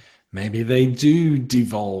Maybe they do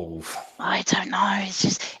devolve. I don't know.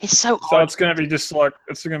 It's so So odd. it's going to be just like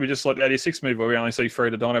the '86 movie where we only see 3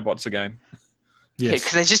 of the Dinobots again. Yes.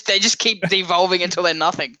 Because they just keep devolving until they're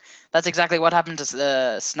nothing. That's exactly what happened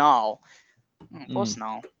to Snarl. Poor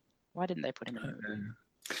Snarl. Why didn't they put him in?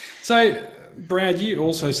 So, Brad, you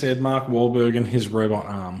also said Mark Wahlberg and his robot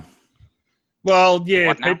arm. Well, yeah,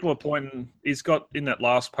 What now? people are pointing. He's got in that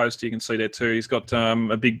last poster you can see there too. He's got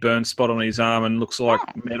a big burn spot on his arm and looks like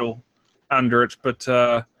metal under it. But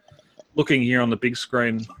looking here on the big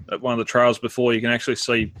screen at one of the trails before, you can actually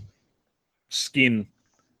see skin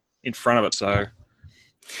in front of it. So I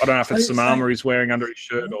don't know if it's some armor he's wearing under his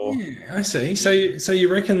shirt or. Yeah, I see. So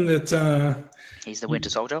you reckon that? He's the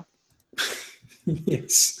Winter Soldier.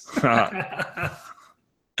 Yes. Yeah,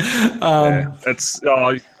 it's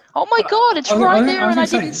Oh my God! It's I was- right I was there, and gonna I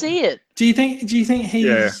say- didn't see it. Do you think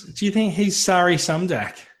he's Sari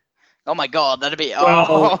Sumdak? Oh my God! That'd be.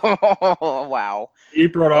 Well- Oh wow! you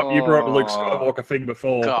brought up the Luke Oh. Skywalker thing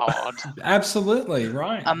before. God! Absolutely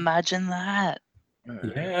right. Imagine that.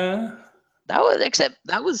 Yeah. That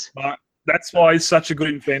was. That's why he's such a good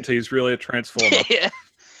inventor. He's really a transformer. Yeah.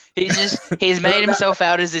 He's made himself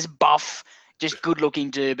out as this buff, just good-looking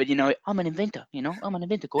dude. But I'm an inventor. I'm an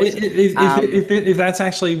inventor. Course. If that's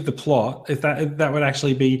actually the plot, if that would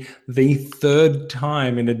actually be the 3rd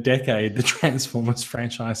time in a decade the Transformers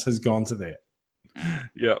franchise has gone to there.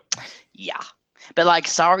 Yeah. Yeah, but like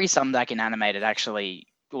Sari Sumdak in animated actually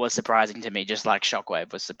was surprising to me, just like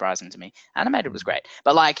Shockwave was surprising to me. Animated was great,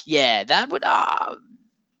 but that would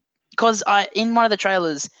because in one of the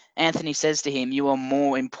trailers, Anthony says to him, "You are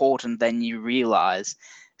more important than you realize."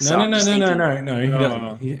 So No. I'm just He No.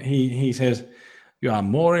 doesn't. He says, "You are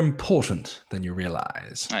more important than you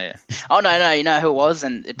realize." Oh yeah. Oh no, you know who it was,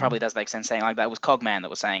 and it probably does make sense saying like that. It was Cogman that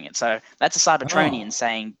was saying it. So that's a Cybertronian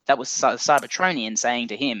saying that was Cybertronian saying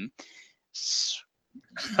to him.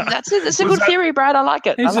 That's it. It's a Was good that- theory, Brad. I like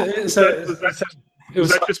it. I Was like it. Was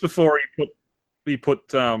that just before he put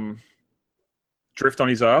Drift on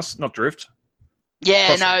his ass? Not Drift.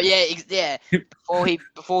 Yeah, Cross- no, yeah.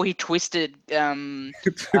 Before he twisted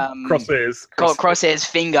Crosshairs. Crosshair's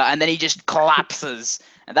finger, and then he just collapses,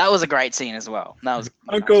 and that was a great scene as well.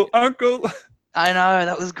 Uncle. I know,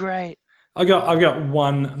 that was great. I've got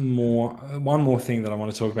one more thing that I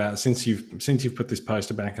want to talk about since you've put this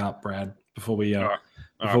poster back up, Brad. Before we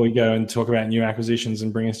we go and talk about new acquisitions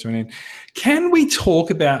and bring us to an end, can we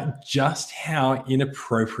talk about just how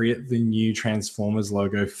inappropriate the new Transformers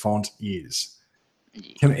logo font is?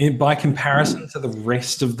 By comparison to the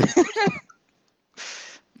rest of the.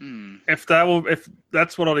 If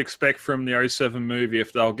that's what I'd expect from the 07 movie,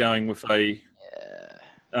 if they were going with a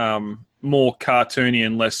more cartoony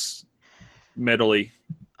and less metally.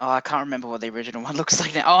 Oh, I can't remember what the original one looks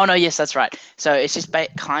like now. Oh no, yes, that's right. So it's just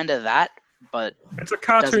kind of that, but it's a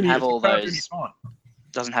cartoony. Doesn't have all cartoony those. font.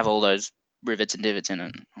 Doesn't have all those rivets and divots in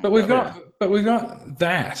it. But we've got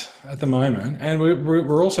that at the moment, and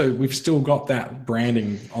we've still got that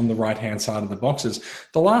branding on the right hand side of the boxes.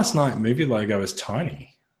 The Last Night movie logo is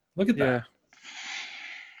tiny. Look at that.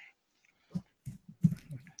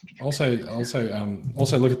 Also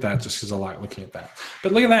look at that just because I like looking at that.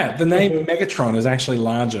 But look at that. The name Megatron is actually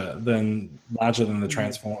larger than the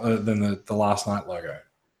Transform than the Last Night logo.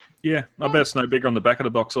 Yeah, I bet it's no bigger on the back of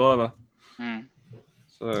the box either.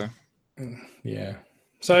 So yeah.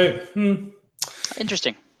 So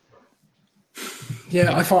interesting.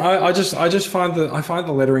 Yeah, I just find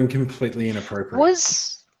the lettering completely inappropriate.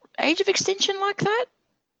 Was Age of Extinction like that?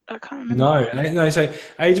 I can't remember. No. So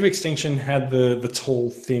Age of Extinction had the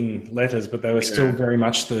tall, thin letters, but they were still very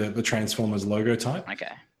much the Transformers logo type.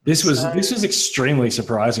 Okay. This was extremely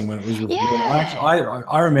surprising when it was revealed. Yeah.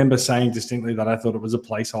 I remember saying distinctly that I thought it was a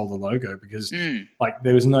placeholder logo because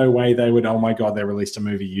there was no way they would. Oh my god, they released a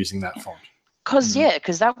movie using that font.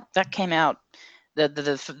 Because that came out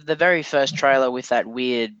the very first trailer with that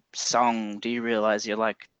weird song. Do you realize you're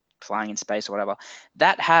like flying in space or whatever?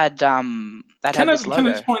 That had this logo. Can I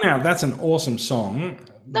just point out that's an awesome song?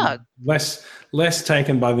 No, less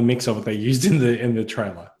taken by the mix of what they used in the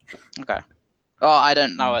trailer. Okay. Oh, I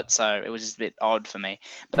don't know it, so it was just a bit odd for me.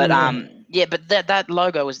 But but that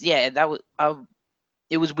logo was it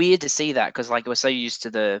was weird to see that because like we're so used to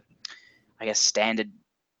the, I guess, standard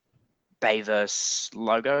Bayverse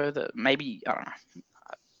logo that maybe I don't know.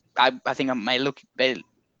 I think I may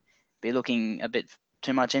be looking a bit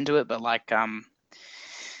too much into it, but like a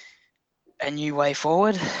new way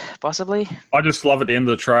forward, possibly. I just love at the end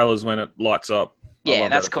of the trailers when it lights up. Yeah,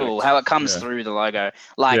 that's cool. How it comes through the logo,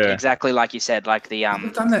 exactly like you said, like the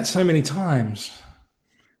We've done that so many times.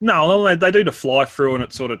 No, they do the fly through and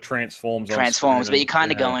it sort of transforms. But you're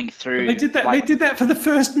kind of going through. But they did that. They did that for the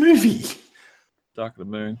first movie. Dark of the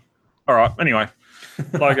Moon. All right. Anyway,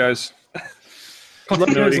 logos.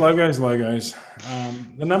 Logos.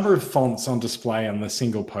 The number of fonts on display on the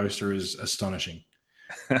single poster is astonishing.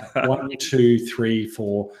 1, 2, 3,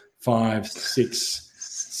 4, 5, 6,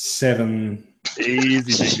 7.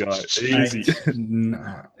 Easy, big guy. Easy.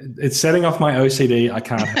 It's setting off my OCD. I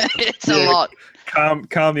can't. It's a lot.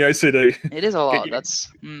 Calm the OCD. It is a lot.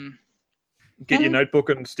 Get your notebook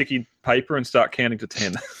and sticky paper and start counting to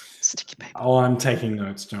 10. Sticky paper. Oh, I'm taking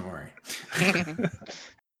notes. Don't worry.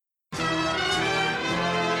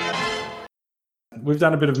 We've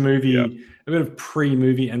done a bit of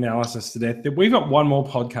pre-movie analysis to death. We've got one more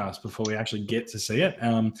podcast before we actually get to see it.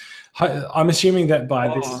 I'm assuming that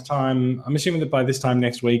by this time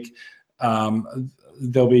next week,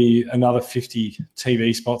 there'll be another 50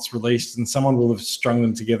 TV spots released, and someone will have strung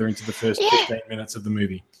them together into the first 15 minutes of the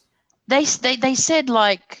movie. They said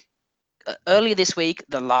like earlier this week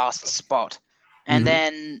the last spot, and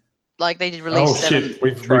then. Like they did release 7. Shit.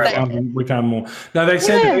 We found more. No, they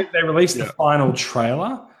said they released the final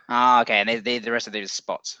trailer. Oh, okay. And the rest of these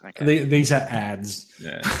spots. Okay. These are ads.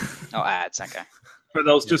 Yeah. Ads. Okay. But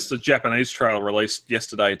there was just a Japanese trailer released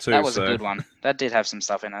yesterday too. That was a good one. That did have some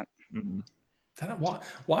stuff in it. Mm-hmm.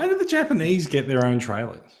 Why do the Japanese get their own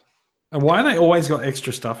trailers? And why they always got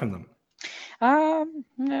extra stuff in them?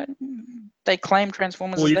 They claim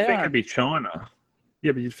Transformers. Well, you'd think it'd be China.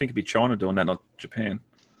 Yeah, but you'd think it'd be China doing that, not Japan.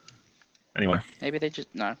 Anyway. Maybe they just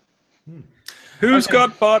no. Who's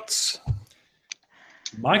got bots?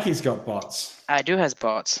 Mikey's got bots. I do has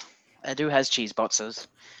bots. I do has cheese botses.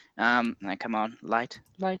 Now come on, light.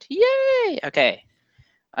 Yay! Okay.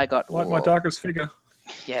 I got Like my darkest figure.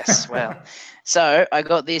 Yes, well. So I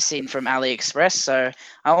got this in from AliExpress. So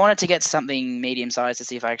I wanted to get something medium sized to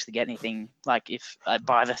see if I actually get anything, like if I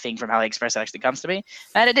buy the thing from AliExpress, it actually comes to me.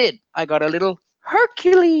 And it did. I got a little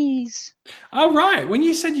Hercules. Oh right! When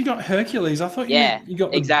you said you got Hercules, I thought you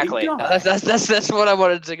got exactly. The big guy. That's what I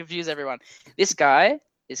wanted to confuse everyone. This guy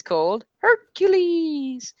is called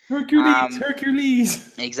Hercules.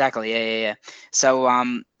 Hercules. Exactly. Yeah. So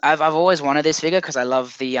I've always wanted this figure because I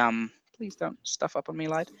love the Please don't stuff up on me,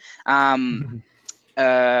 Light.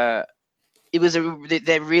 It was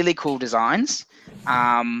they're really cool designs.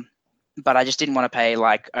 But I just didn't want to pay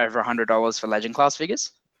like over $100 for Legend class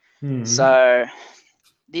figures. So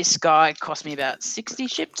this guy cost me about 60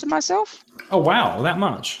 shipped to myself. Oh wow, that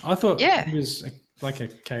much? I thought Yeah. it was like a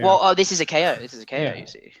KO. Well, this is a KO. Yeah. You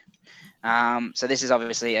see. So this is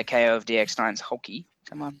obviously a KO of DX9's Hulky.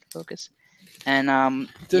 Come on, focus. And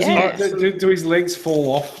Does yeah. do his legs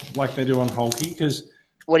fall off like they do on Hulky? Because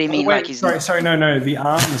What do you mean? Like he's sorry, no, the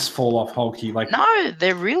arms fall off Hulky. Like No,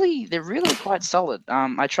 they're really quite solid.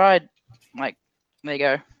 I tried. Like there you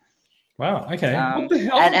go. wow, okay. What the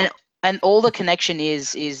hell? And all the connection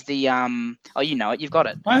is the oh, you know it, you've got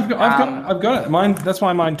it. I've got it. Mine. That's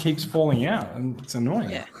why mine keeps falling out, and it's annoying.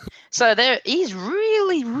 Yeah. So he's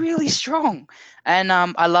really strong, and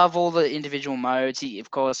I love all the individual modes. He of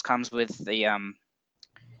course comes with the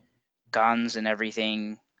guns and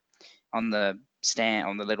everything on the stand,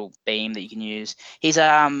 on the little beam that you can use. He's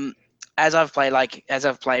as I've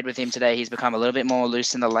played with him today, he's become a little bit more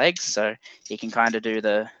loose in the legs, so he can kind of do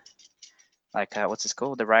the what's this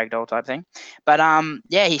called, the ragdoll type thing. But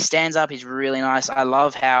yeah, he stands up. He's really nice. I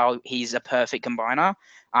love how he's a perfect combiner.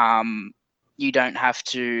 You don't have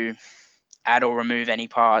to add or remove any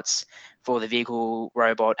parts for the vehicle,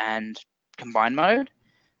 robot, and combine mode.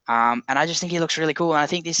 And I just think he looks really cool. And I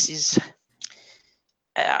think this is.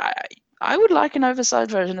 I would like an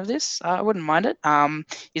oversized version of this. I wouldn't mind it.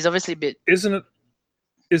 He's obviously a bit. Isn't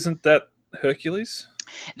that Hercules?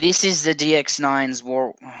 This is the DX9's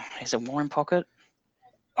War. Is it War in Pocket?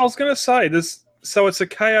 I was going to say this. So it's a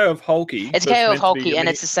KO of Hulky. It's KO of Hulky, and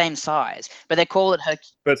it's the same size, but they call it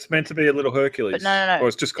Hercules. But it's meant to be a little Hercules. But no. Or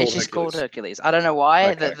it's just called Hercules. Hercules. Called Hercules. I don't know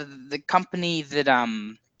why. Okay. The company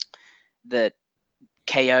that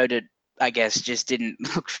KO'd it, I guess, just didn't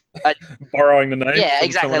look. Borrowing the name. Yeah, from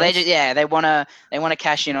exactly. someone else? They wanna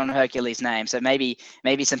cash in on Hercules' name. So maybe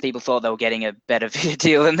some people thought they were getting a better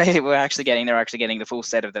deal than they were actually getting. They're actually getting the full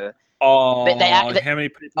set of the. Oh, But how many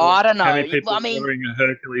people? I don't know. How many people I are mean, ordering a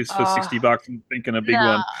Hercules for $60 and thinking a big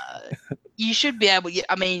one? You should be able.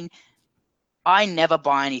 I mean, I never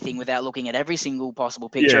buy anything without looking at every single possible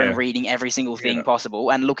picture Yeah. and reading every single thing Yeah.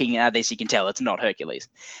 possible. And looking at this, you can tell it's not Hercules.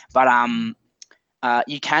 But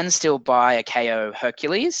you can still buy a KO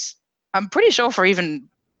Hercules. I'm pretty sure for even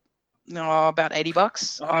about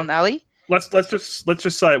 $80 on Ali. Let's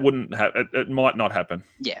just say it wouldn't happen. It might not happen.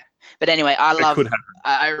 Yeah. But anyway, I It could happen.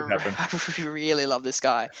 I really love this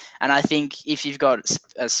guy, and I think if you've got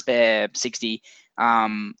a spare 60,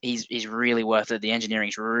 he's really worth it. The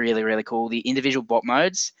engineering's really cool. The individual bot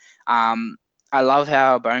modes, I love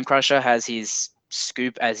how Bone Crusher has his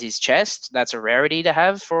scoop as his chest. That's a rarity to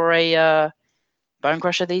have for a Bone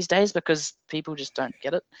Crusher these days because people just don't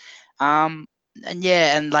get it. And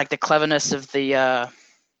yeah, and like the cleverness of the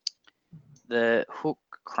hook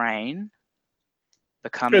crane.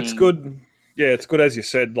 Becoming... It's good. Yeah, it's good as you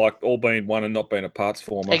said, like all being one and not being a parts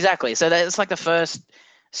former. Exactly. So it's like the first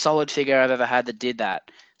solid figure I've ever had that did that.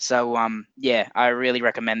 So yeah, I really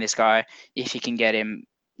recommend this guy if you can get him.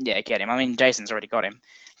 Yeah, get him. I mean, Jason's already got him,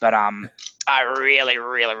 but I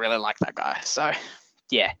really like that guy. So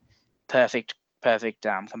yeah, perfect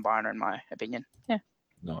combiner in my opinion. Yeah.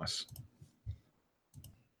 Nice.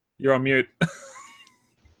 You're on mute.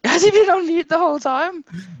 Has he been on mute the whole time?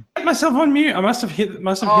 Put myself on mute. I must have hit. Oh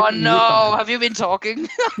the mute no! button. Have you been talking?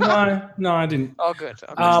 No, I didn't. Oh, good.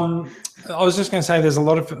 I was just going to say there's a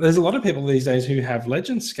lot of people these days who have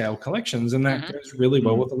legend scale collections, and that goes really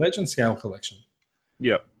well with the legend scale collection.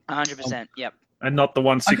 Yep. 100%. Yep. And not the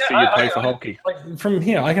 160 you pay for Hulky. Like from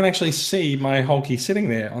here, I can actually see my Hulky sitting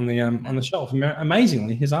there on the shelf.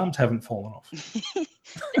 Amazingly, his arms haven't fallen off.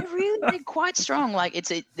 they're quite strong. Like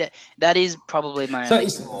that is probably my.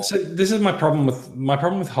 So this is my problem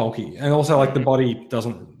with Hulky, and also like the body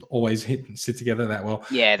doesn't always sit together that well.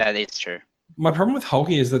 Yeah, that is true. My problem with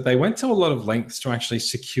Hulky is that they went to a lot of lengths to actually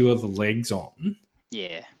secure the legs on.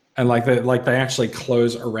 Yeah. And they actually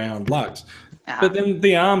close around lugs. But then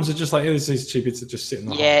the arms are just like there's these two bits that just sit in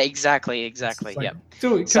the hole. Exactly. Like, Yep.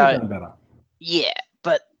 Could have done better. Yeah,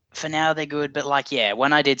 but for now they're good. But like, yeah,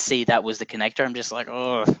 when I did see that was the connector, I'm just like,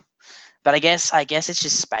 oh. But I guess it's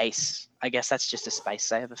just space. I guess that's just a space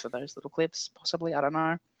saver for those little clips, possibly. I don't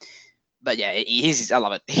know. But yeah, I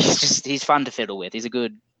love it. He's fun to fiddle with. He's a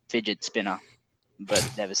good fidget spinner, but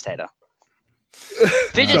devastator.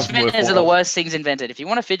 Fidget spinners are the worst things invented. If you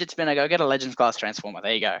want a fidget spinner, go get a Legends class Transformer.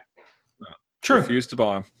 There you go. True. Refuse to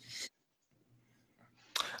buy them.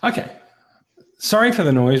 Okay. Sorry for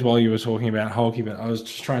the noise while you were talking about Hulky, but I was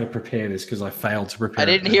just trying to prepare this because I failed to prepare. I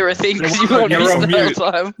didn't it. hear a thing because you were on You're on mute the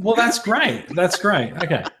whole time. Well, that's great. That's great.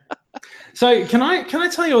 Okay. So can I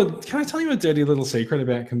tell you a dirty little secret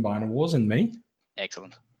about Combiner Wars and me?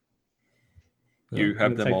 Excellent. You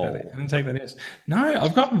have them all. I'm gonna take that as no.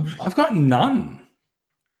 I've got none.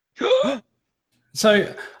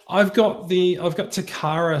 So I've got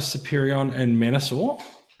Takara, Superion, and Menasor,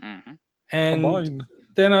 Mhm. and Combine.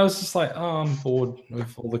 then I was just like, oh, I'm bored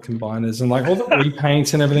of all the combiners and like all the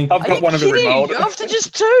repaints and everything. I've Are got you one of every kidding? mold. After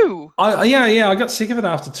just 2. Yeah, I got sick of it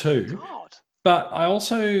after 2, God. but I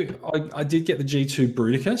also I did get the G2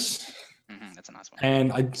 Bruticus, That's a nice one.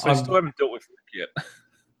 and I still haven't dealt with Rook yet.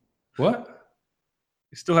 what?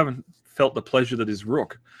 You still haven't felt the pleasure that is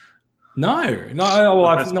Rook. No.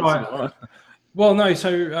 Well, Well, no.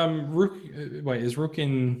 So Rook. Wait, is Rook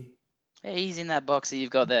in? Yeah, he's in that box that you've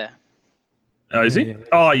got there. oh, is he? Yeah.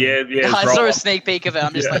 Oh, yeah. I right. saw a sneak peek of it.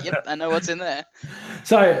 I'm just like, yep, I know what's in there.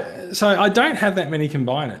 So I don't have that many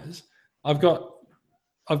combiners. I've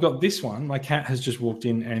got this one. My cat has just walked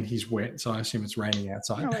in and he's wet, so I assume it's raining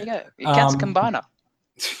outside. Oh, there you go. Your cat's a Um, combiner.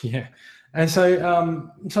 Yeah, and so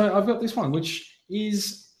I've got this one, which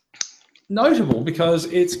is notable because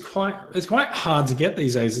it's quite hard to get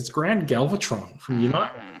these days. It's Grand Galvatron from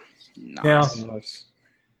Unite. Nice. Now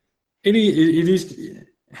it is.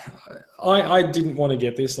 I didn't want to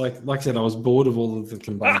get this. Like I said, I was bored of all of the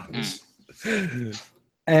combiners,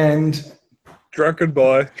 and Drunken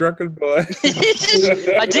boy.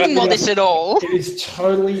 I didn't want this at all. it is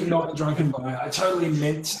totally not a drunken buy. I totally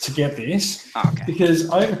meant to get this Okay. because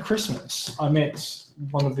over Christmas I met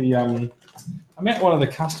one of the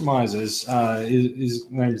customizers. His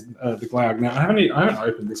name's the Glaug. Now I haven't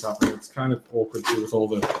opened this up, and it's kind of awkward too with all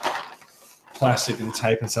the plastic and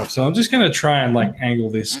tape and stuff. So I'm just going to try and like angle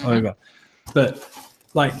this over. But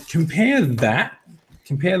like compare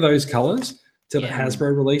those colors to the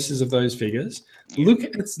Hasbro releases of those figures. Look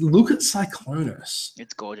at Cyclonus.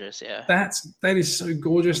 It's gorgeous, yeah. That is so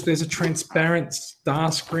gorgeous. There's a transparent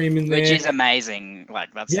Starscream in there. Which is amazing.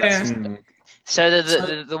 Like that's so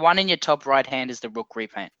the one in your top right hand is the Rook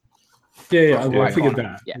repaint. Yeah, I Right figured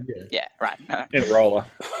corner. that. Yeah, right. In roller.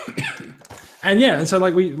 And so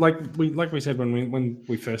like we said when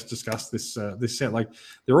we first discussed this set, like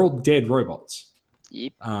they're all dead robots.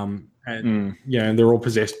 Yep. And they're all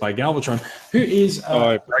possessed by Galvatron, who is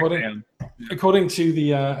according to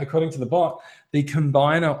the bot, the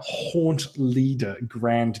Combiner Haunt Leader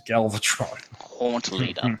Grand Galvatron. Haunt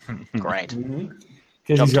Leader. Great.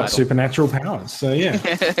 Because he's got supernatural powers. So yeah.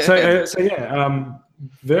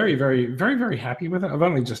 Very, very, very, very happy with it. I've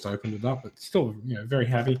only just opened it up, but still, very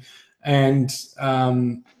happy. And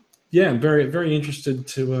I'm very, very interested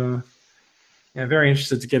to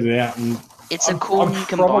get it out. And It's a cool new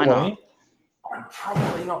combiner. I'm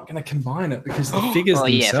probably not going to combine it because the figures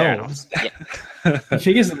fair enough. themselves, the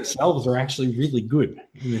figures themselves are actually really good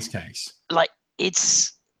in this case. Like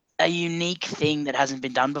it's a unique thing that hasn't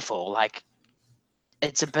been done before. Like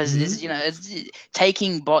it's it's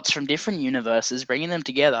taking bots from different universes, bringing them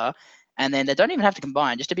together, and then they don't even have to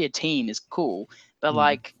combine. Just to be a team is cool. But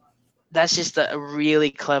like that's just a really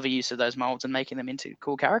clever use of those molds and making them into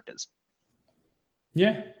cool characters.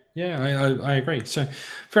 Yeah, I agree. So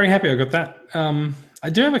very happy I got that. I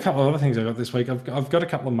do have a couple of other things I got this week. I've got a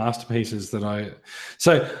couple of masterpieces that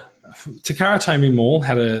Takara Tomy Mall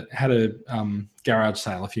had a garage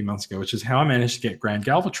sale a few months ago, which is how I managed to get Grand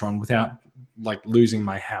Galvatron without like losing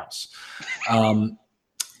my house. And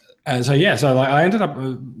so I ended up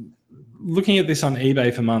looking at this on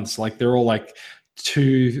eBay for months. Like they're all like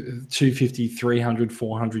 $250, $300,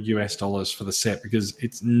 $400 for the set because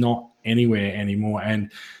it's not anywhere anymore.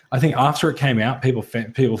 And I think after it came out, people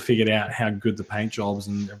figured out how good the paint jobs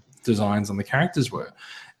and designs on the characters were.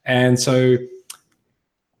 And so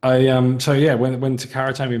when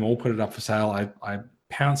Takara Tomy Mall put it up for sale, I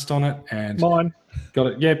pounced on it and got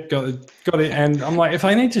it. Yep, got it. And I'm like, if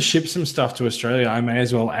I need to ship some stuff to Australia, I may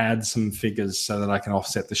as well add some figures so that I can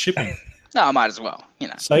offset the shipping. No, I might as well.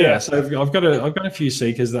 So I've got a few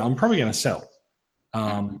Seekers that I'm probably going to sell.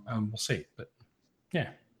 We'll see, but yeah.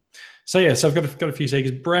 So I've got a few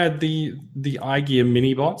Seekers. Brad, the iGear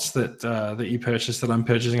mini bots that you purchased that I'm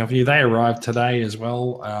purchasing off you, they arrived today as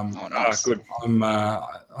well. Nice. Good.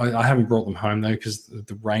 I haven't brought them home though because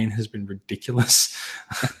the rain has been ridiculous.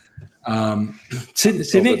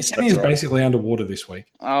 Sydney is basically underwater this week.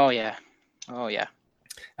 Oh yeah.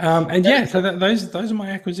 So those are my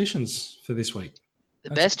acquisitions for this week. The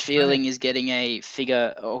That's best great. feeling is getting a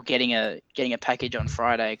figure or getting a package on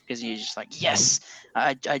Friday because you're just like, yes,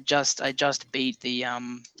 I just beat the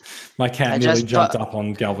My cat I nearly just jumped bu- up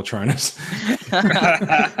on Galvatronus.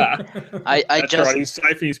 I That's just right. He's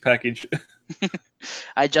safe in his package.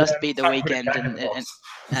 I just Yeah, beat the fuck, put it weekend back in and the box.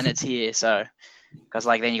 it's here. So because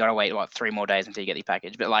like then you gotta wait 3 more days until you get the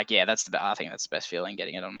package. But like yeah, I think that's the best feeling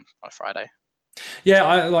getting it on a Friday. Yeah,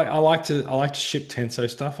 I like to ship Tenso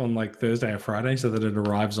stuff on like Thursday or Friday so that it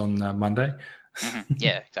arrives on Monday.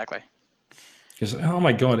 Yeah, exactly. Because oh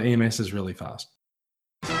my god, EMS is really fast.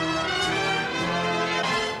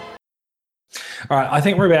 All right, I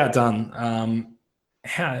think we're about done.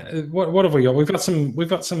 What have we got? We've got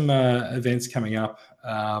some events coming up.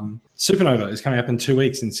 Supernova is coming up in 2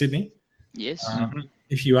 weeks in Sydney. Yes.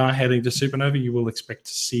 If you are heading to Supernova, you will expect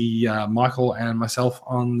to see Michael and myself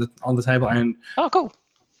on the table. And Oh, cool.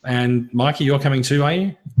 and Mikey, you're coming too, are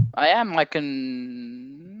you? I am. I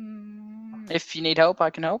can. If you need help, I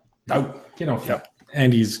can help. No, get off. Yep.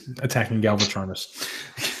 And he's attacking Galvatronus.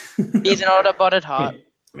 He's an Autobot at heart.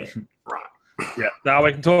 Yeah. No,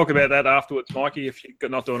 we can talk about that afterwards, Mikey. If you're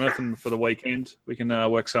not doing anything for the weekend, we can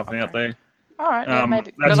work something out there. All right, yeah,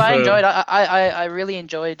 maybe that's because I for- enjoyed. I really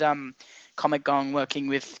enjoyed Comic Gong working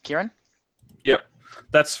with Kieran. Yep.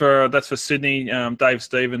 That's for Sydney. Dave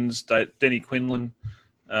Stevens, Denny Quinlan.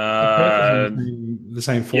 The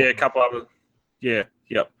same four. Yeah, a couple other. Yeah.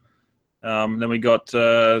 Yep. Then we got.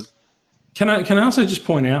 Can I also just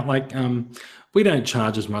point out, like, we don't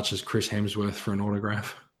charge as much as Chris Hemsworth for an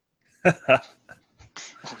autograph.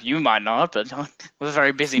 You might not, but I'm a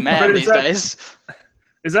very busy man But is these that- days.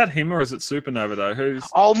 Is that him or is it Supernova though? Who's?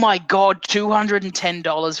 Oh my god,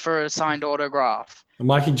 $210 for a signed autograph.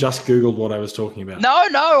 Mikey just Googled what I was talking about. No,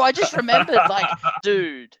 I just remembered. Like,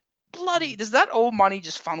 dude, bloody, does that all money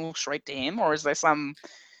just funnel straight to him, or is there some?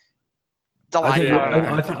 I think,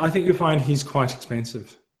 Delightful. I think you'll find he's quite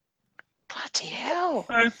expensive. Bloody hell!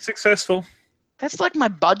 Successful. That's like my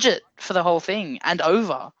budget for the whole thing and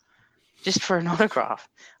over, just for an autograph.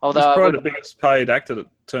 He's Although probably the biggest paid actor that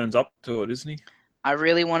turns up to it, isn't he? I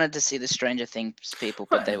really wanted to see the Stranger Things people,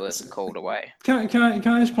 but they were called away. Can I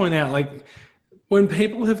just point out, like, when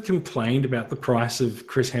people have complained about the price of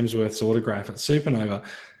Chris Hemsworth's autograph at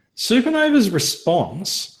Supernova's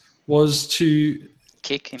response was to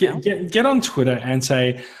Kick him out. get on Twitter and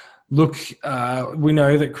say, look, we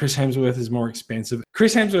know that Chris Hemsworth is more expensive.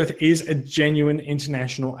 Chris Hemsworth is a genuine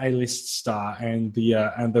international A-list star, and the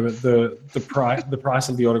price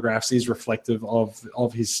of the autographs is reflective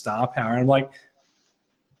of his star power. And I'm like,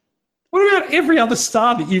 what about every other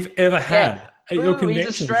star that you've ever had at your Ooh,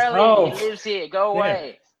 conventions? he's Australian. Oh, He lives here. Go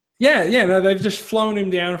away. yeah, no, they've just flown him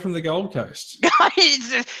down from the Gold Coast.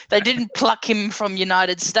 Guys, they didn't pluck him from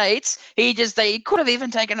United States. They could have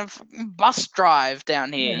even taken a bus drive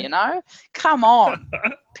down here. Yeah. You know, come on,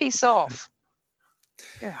 piss off.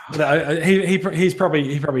 Yeah. But, he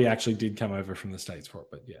probably actually did come over from the States for it,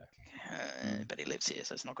 but yeah. But he lives here,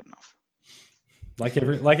 so it's not good enough. Like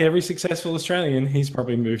every successful Australian, he's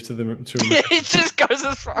probably moved to America. It just goes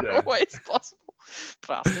as far Yeah. away as possible.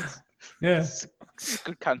 Bastards. Yeah. It's a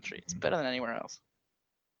good country. It's better than anywhere else.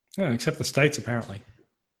 Yeah, except the States, apparently.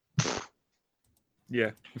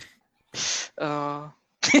 Yeah.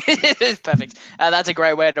 Perfect. That's a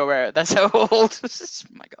great way to wear it. That's how old.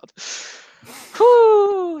 My God.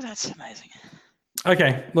 Whew, that's amazing.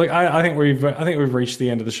 Okay, look, I think we've reached the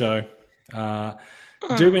end of the show.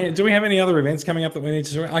 Do we have any other events coming up that we need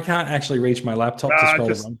to do? I can't actually reach my laptop to scroll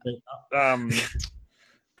just- the run sheet.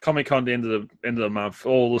 Comic Con the end of the month,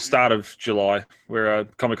 or the start of July. We're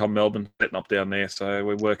Comic Con Melbourne setting up down there, so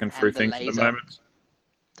we're working through And the things at the laser. moment.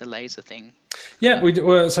 The laser thing. Yeah, we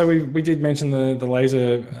did mention the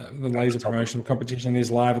laser promotion competition is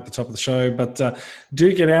live at the top of the show, but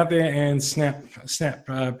do get out there and snap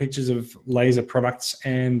pictures of laser products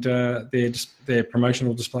and their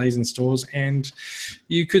promotional displays in stores, and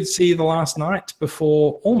you could see the last night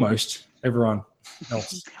before almost everyone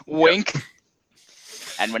else. Wink.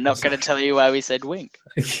 And we're not going to tell you why we said wink.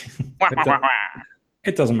 It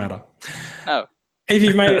doesn't matter. Oh. If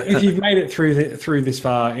you've made it through this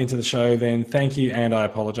far into the show, then thank you, and I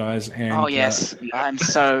apologize. And Oh yes, I'm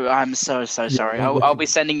so sorry. I'll be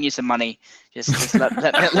sending you some money. Just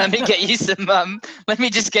let me get you some. Let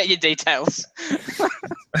me just get your details.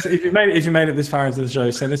 if you made it this far into the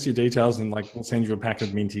show, send us your details, and like we'll send you a pack of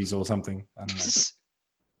minties or something. I don't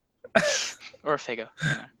know. Or a figure.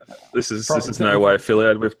 This is no way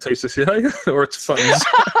affiliated with TCCA or its funds.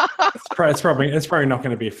 It's probably not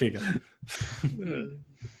going to be a figure.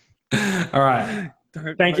 All right.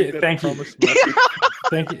 Don't Thank make you, that thank you. promise, Matthew.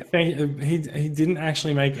 Thank you. He didn't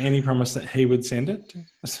actually make any promise that he would send it.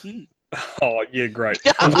 Oh, yeah, great.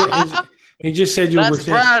 He just said you'll That's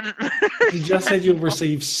receive. Brad. He just said you'll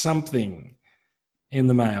receive something in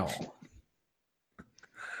the mail.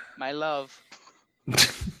 My love.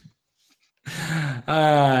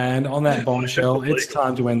 And on that bombshell, it's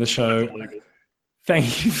time to end the show.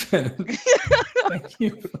 Thank you. Thank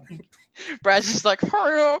you. Brad's just like,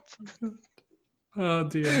 hurry up. Oh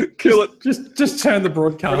dear. Kill it. Just turn the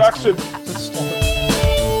broadcast. Production. off. Just stop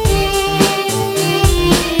it.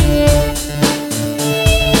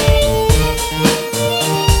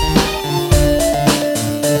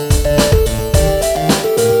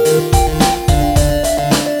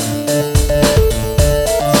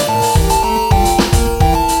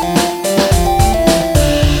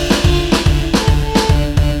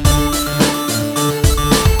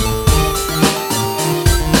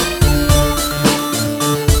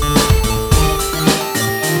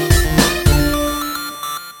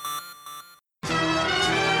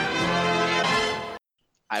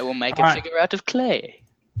 I will make a Alright. figure out of clay.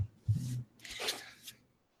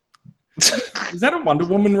 Is that a Wonder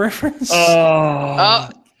Woman reference?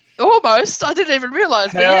 Almost. I didn't even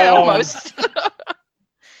realize, but yeah, Hell. almost.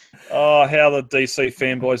 Oh, how the DC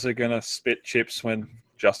fanboys are going to spit chips when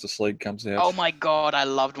Justice League comes out. Oh my god, I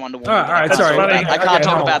loved Wonder Woman. All right, but sorry. I can't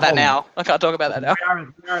talk hold about that on. now. I can't talk about that now.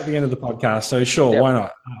 We are at the end of the podcast, so sure, Yep. why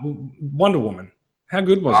not? Wonder Woman. How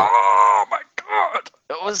good was it? Oh my god,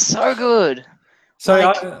 it was so good. So,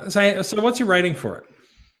 like- so what's your rating for it?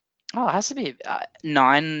 Oh, it has to be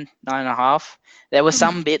 9.5. There were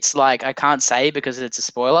some bits like I can't say because it's a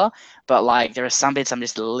spoiler, but like there are some bits I'm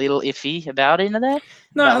just a little iffy about in there.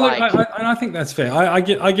 No, But, look, like- I think that's fair. I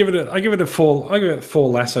give it a 4. I give it 4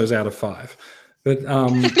 lassos out of 5. But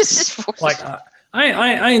like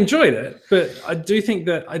I enjoyed it, but I do think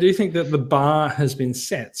that the bar has been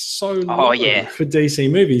set so low yeah. for DC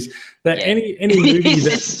movies that Yeah.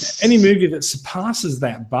 any movie that surpasses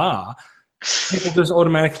that bar, people just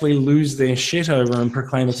automatically lose their shit over and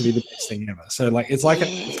proclaim it to be the best thing ever. So like it's like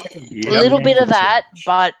a little bit of that,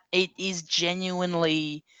 but it is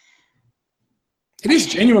genuinely it is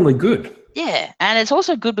genuinely good. yeah, and it's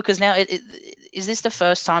also good because now is this the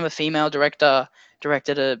first time a female director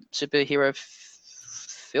directed a superhero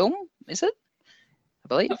film? Is it? I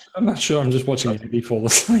believe. I'm not sure. I'm just watching Andy fall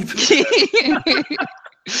asleep.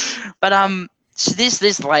 But so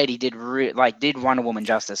this lady did Wonder Woman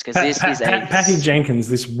justice because this is Patty Jenkins,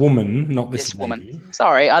 this woman, not this this woman. lady.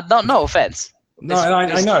 Sorry, no offense. No,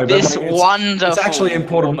 I know. But This like, wonderful. it's actually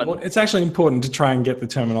important. woman. It's actually important to try and get the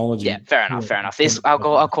terminology. Yeah, fair enough. This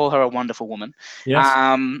I'll call her a wonderful woman. Yes.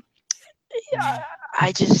 Yeah,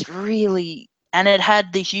 I just really, and it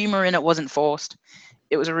had the humor in it. Wasn't forced.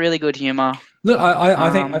 It was a really good humor. Look, I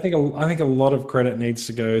think a lot of credit needs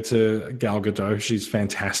to go to Gal Gadot. She's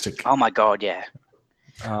fantastic. Oh my god, yeah.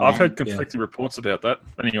 I've heard yeah. conflicting reports about that.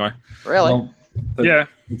 Anyway, Really, Well, but yeah.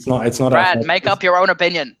 It's not our Brad, fault. make up your own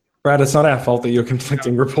opinion. Brad, it's not our fault that your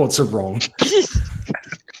conflicting reports are wrong.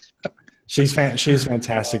 She's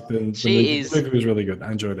fantastic. She is. The movie was really good.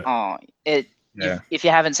 I enjoyed it. Oh, Yeah. If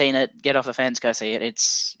you haven't seen it, get off the fence, go see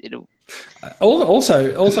it. It'll.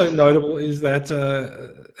 Also notable is that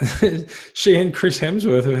she and Chris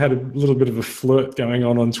Hemsworth have had a little bit of a flirt going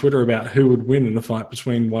on Twitter about who would win in a fight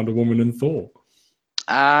between Wonder Woman and Thor.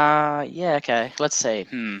 Yeah, okay. Let's see.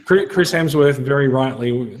 Chris Hemsworth, very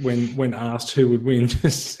rightly, when asked who would win,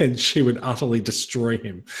 just said she would utterly destroy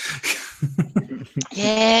him.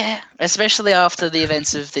 Yeah, especially after the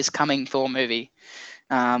events of this coming Thor movie.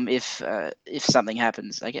 If something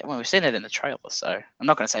happens, well, we've seen it in the trailer, so I'm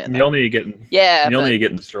not going to say it. Mjolnir getting Yeah,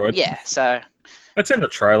 getting destroyed. yeah. So It's in the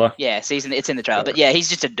trailer. yeah, it's in the trailer, but yeah, he's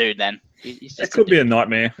just a dude then. He's It just could be a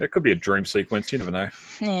nightmare. It could be a dream sequence. You never know.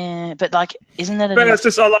 Yeah, but like, isn't that But it's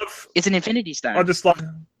just it's an Infinity Stone, I just like.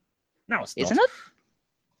 No, it's not. isn't it?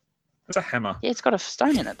 It's a hammer. Yeah, it's got a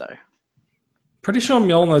stone in it though. Pretty sure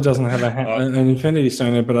Mjolnir doesn't have an Infinity Stone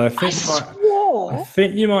in it, but I I think swore.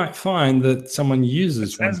 you might find that someone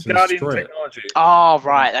uses one As to Guardian destroy it. technology. Oh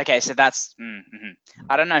right, okay, so that's.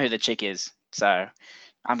 I don't know who the chick is, so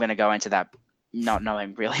I'm going to go into that not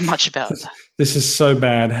knowing really much about that. This is so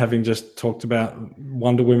bad, having just talked about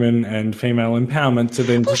Wonder Woman and female empowerment, to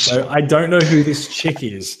then just go, I don't know who this chick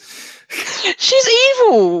is. She's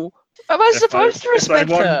evil. Am I If supposed they- to if they respect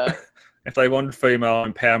want- her? If they wanted female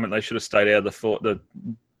empowerment, they should have stayed out of the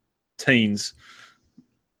teens.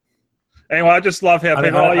 Anyway, I just love how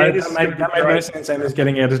people. That made no sense and is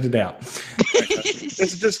getting edited out.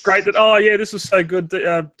 This is just great that. This was so good.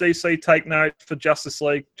 DC, take note for Justice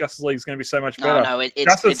League. Justice League is going to be so much better. No, it's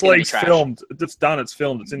Justice gonna be League's trash. filmed. It's done. It's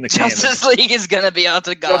filmed. It's in the can. Justice League is going to be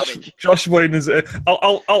utter garbage. Josh Whedon is.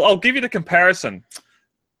 I'll give you the comparison.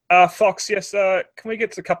 Fox, yes. Can we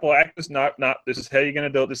get to a couple of actors? No. This is how you're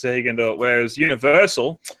going to do it. This is how you're going to do it. Whereas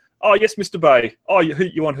Universal. Oh, yes, Mr. Bay. Oh,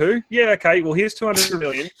 you want who? Yeah, okay. Well, here's $200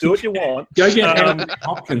 million. Do what you want. Go get Anthony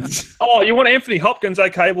Hopkins. Oh, you want Anthony Hopkins?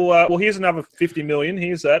 Okay. Well, here's another $50 million.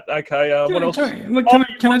 Here's that. Okay. What else? Look,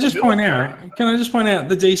 can I just point out? Can I just point out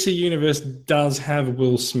the DC universe does have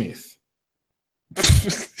Will Smith?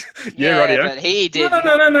 Yeah, rightio. But he did.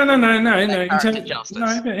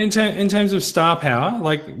 No. In terms of star power,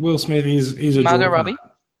 like Will Smith is a Margot draw. Robbie.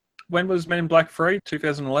 When was Men in Black 3?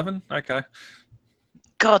 2011. Okay.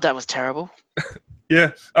 God, that was terrible.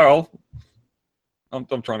 Yeah. Oh, I'm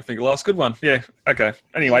trying to think of the last good one. Yeah. Okay.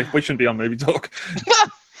 Anyway, we shouldn't be on Movie Talk.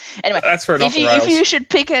 Anyway, That's for an if off the you rails. should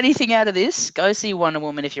pick anything out of this, go see Wonder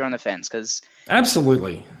Woman if you're on the fence, because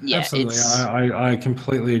Absolutely. Yeah, Absolutely. it's- I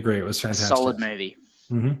completely agree. It was fantastic. solid movie.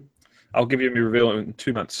 Hmm. I'll give you a reveal in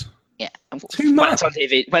 2 months. Yeah. 2 When months. it's on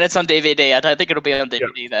DVD. When it's on DVD, I don't think it'll be on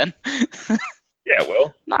DVD then. Yeah.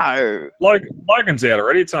 Well, No. Logan's out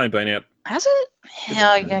already. It's only been out. Has it?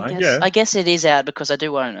 Yeah, Yeah. I guess it is out because I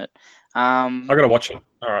do own it. I gotta watch it.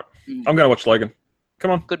 All right. Mm. I'm gonna watch Logan.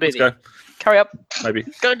 Come on. Good Let's movie. go. Carry up. Maybe.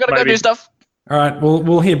 Gotta go Maybe. do stuff. All right.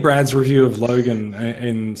 We'll hear Brad's review of Logan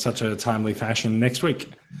in such a timely fashion next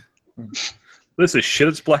week. This is shit.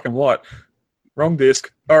 It's black and white. Wrong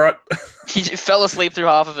disc. All right. He fell asleep through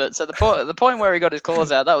half of it. So the point where he got his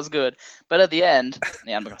claws out, that was good. But at the end,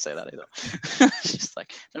 yeah, I'm not gonna say that either. Just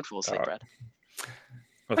like, don't fall asleep, Alright.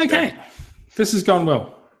 Brad. Let's go. Okay, this has gone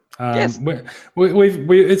well. Yes.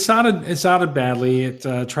 It started badly.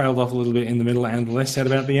 It trailed off a little bit in the middle, and the less said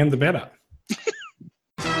about the end, the better.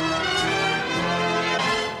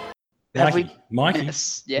 Have we- Mikey,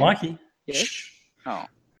 Yes. Yeah. Mikey. Yes. Shh. Oh.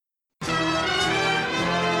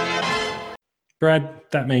 Brad,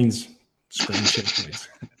 that means screen share, please.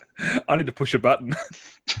 I need to push a button.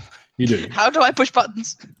 You do. How do I push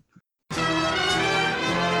buttons?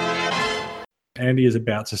 Andy is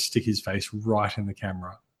about to stick his face right in the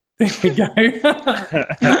camera. There we go.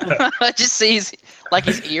 I just see his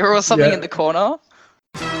ear or something Yeah. in the corner.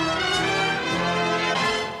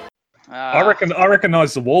 I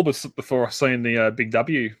recognise the wall before seeing the Big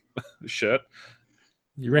W shirt.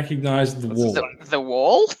 You recognise the wall. The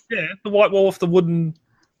wall? Yeah, the white wall with the wooden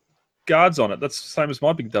guards on it. That's the same as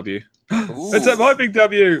my Big W. Ooh, It's at my Big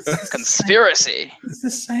W. conspiracy. It's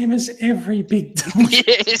the same as every big W.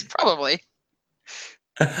 It is probably.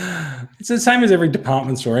 It's the same as every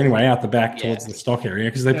department store anyway, out the back Yeah. towards the stock area,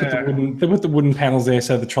 because they Yeah. put the wooden panels there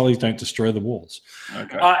so the trolleys don't destroy the walls.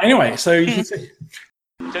 Okay. Anyway, so you can see.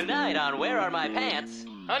 Tonight on Where Are My Pants?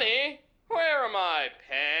 Honey, where are my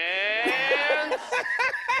pants?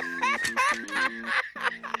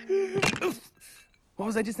 What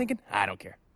was I just thinking? I don't care.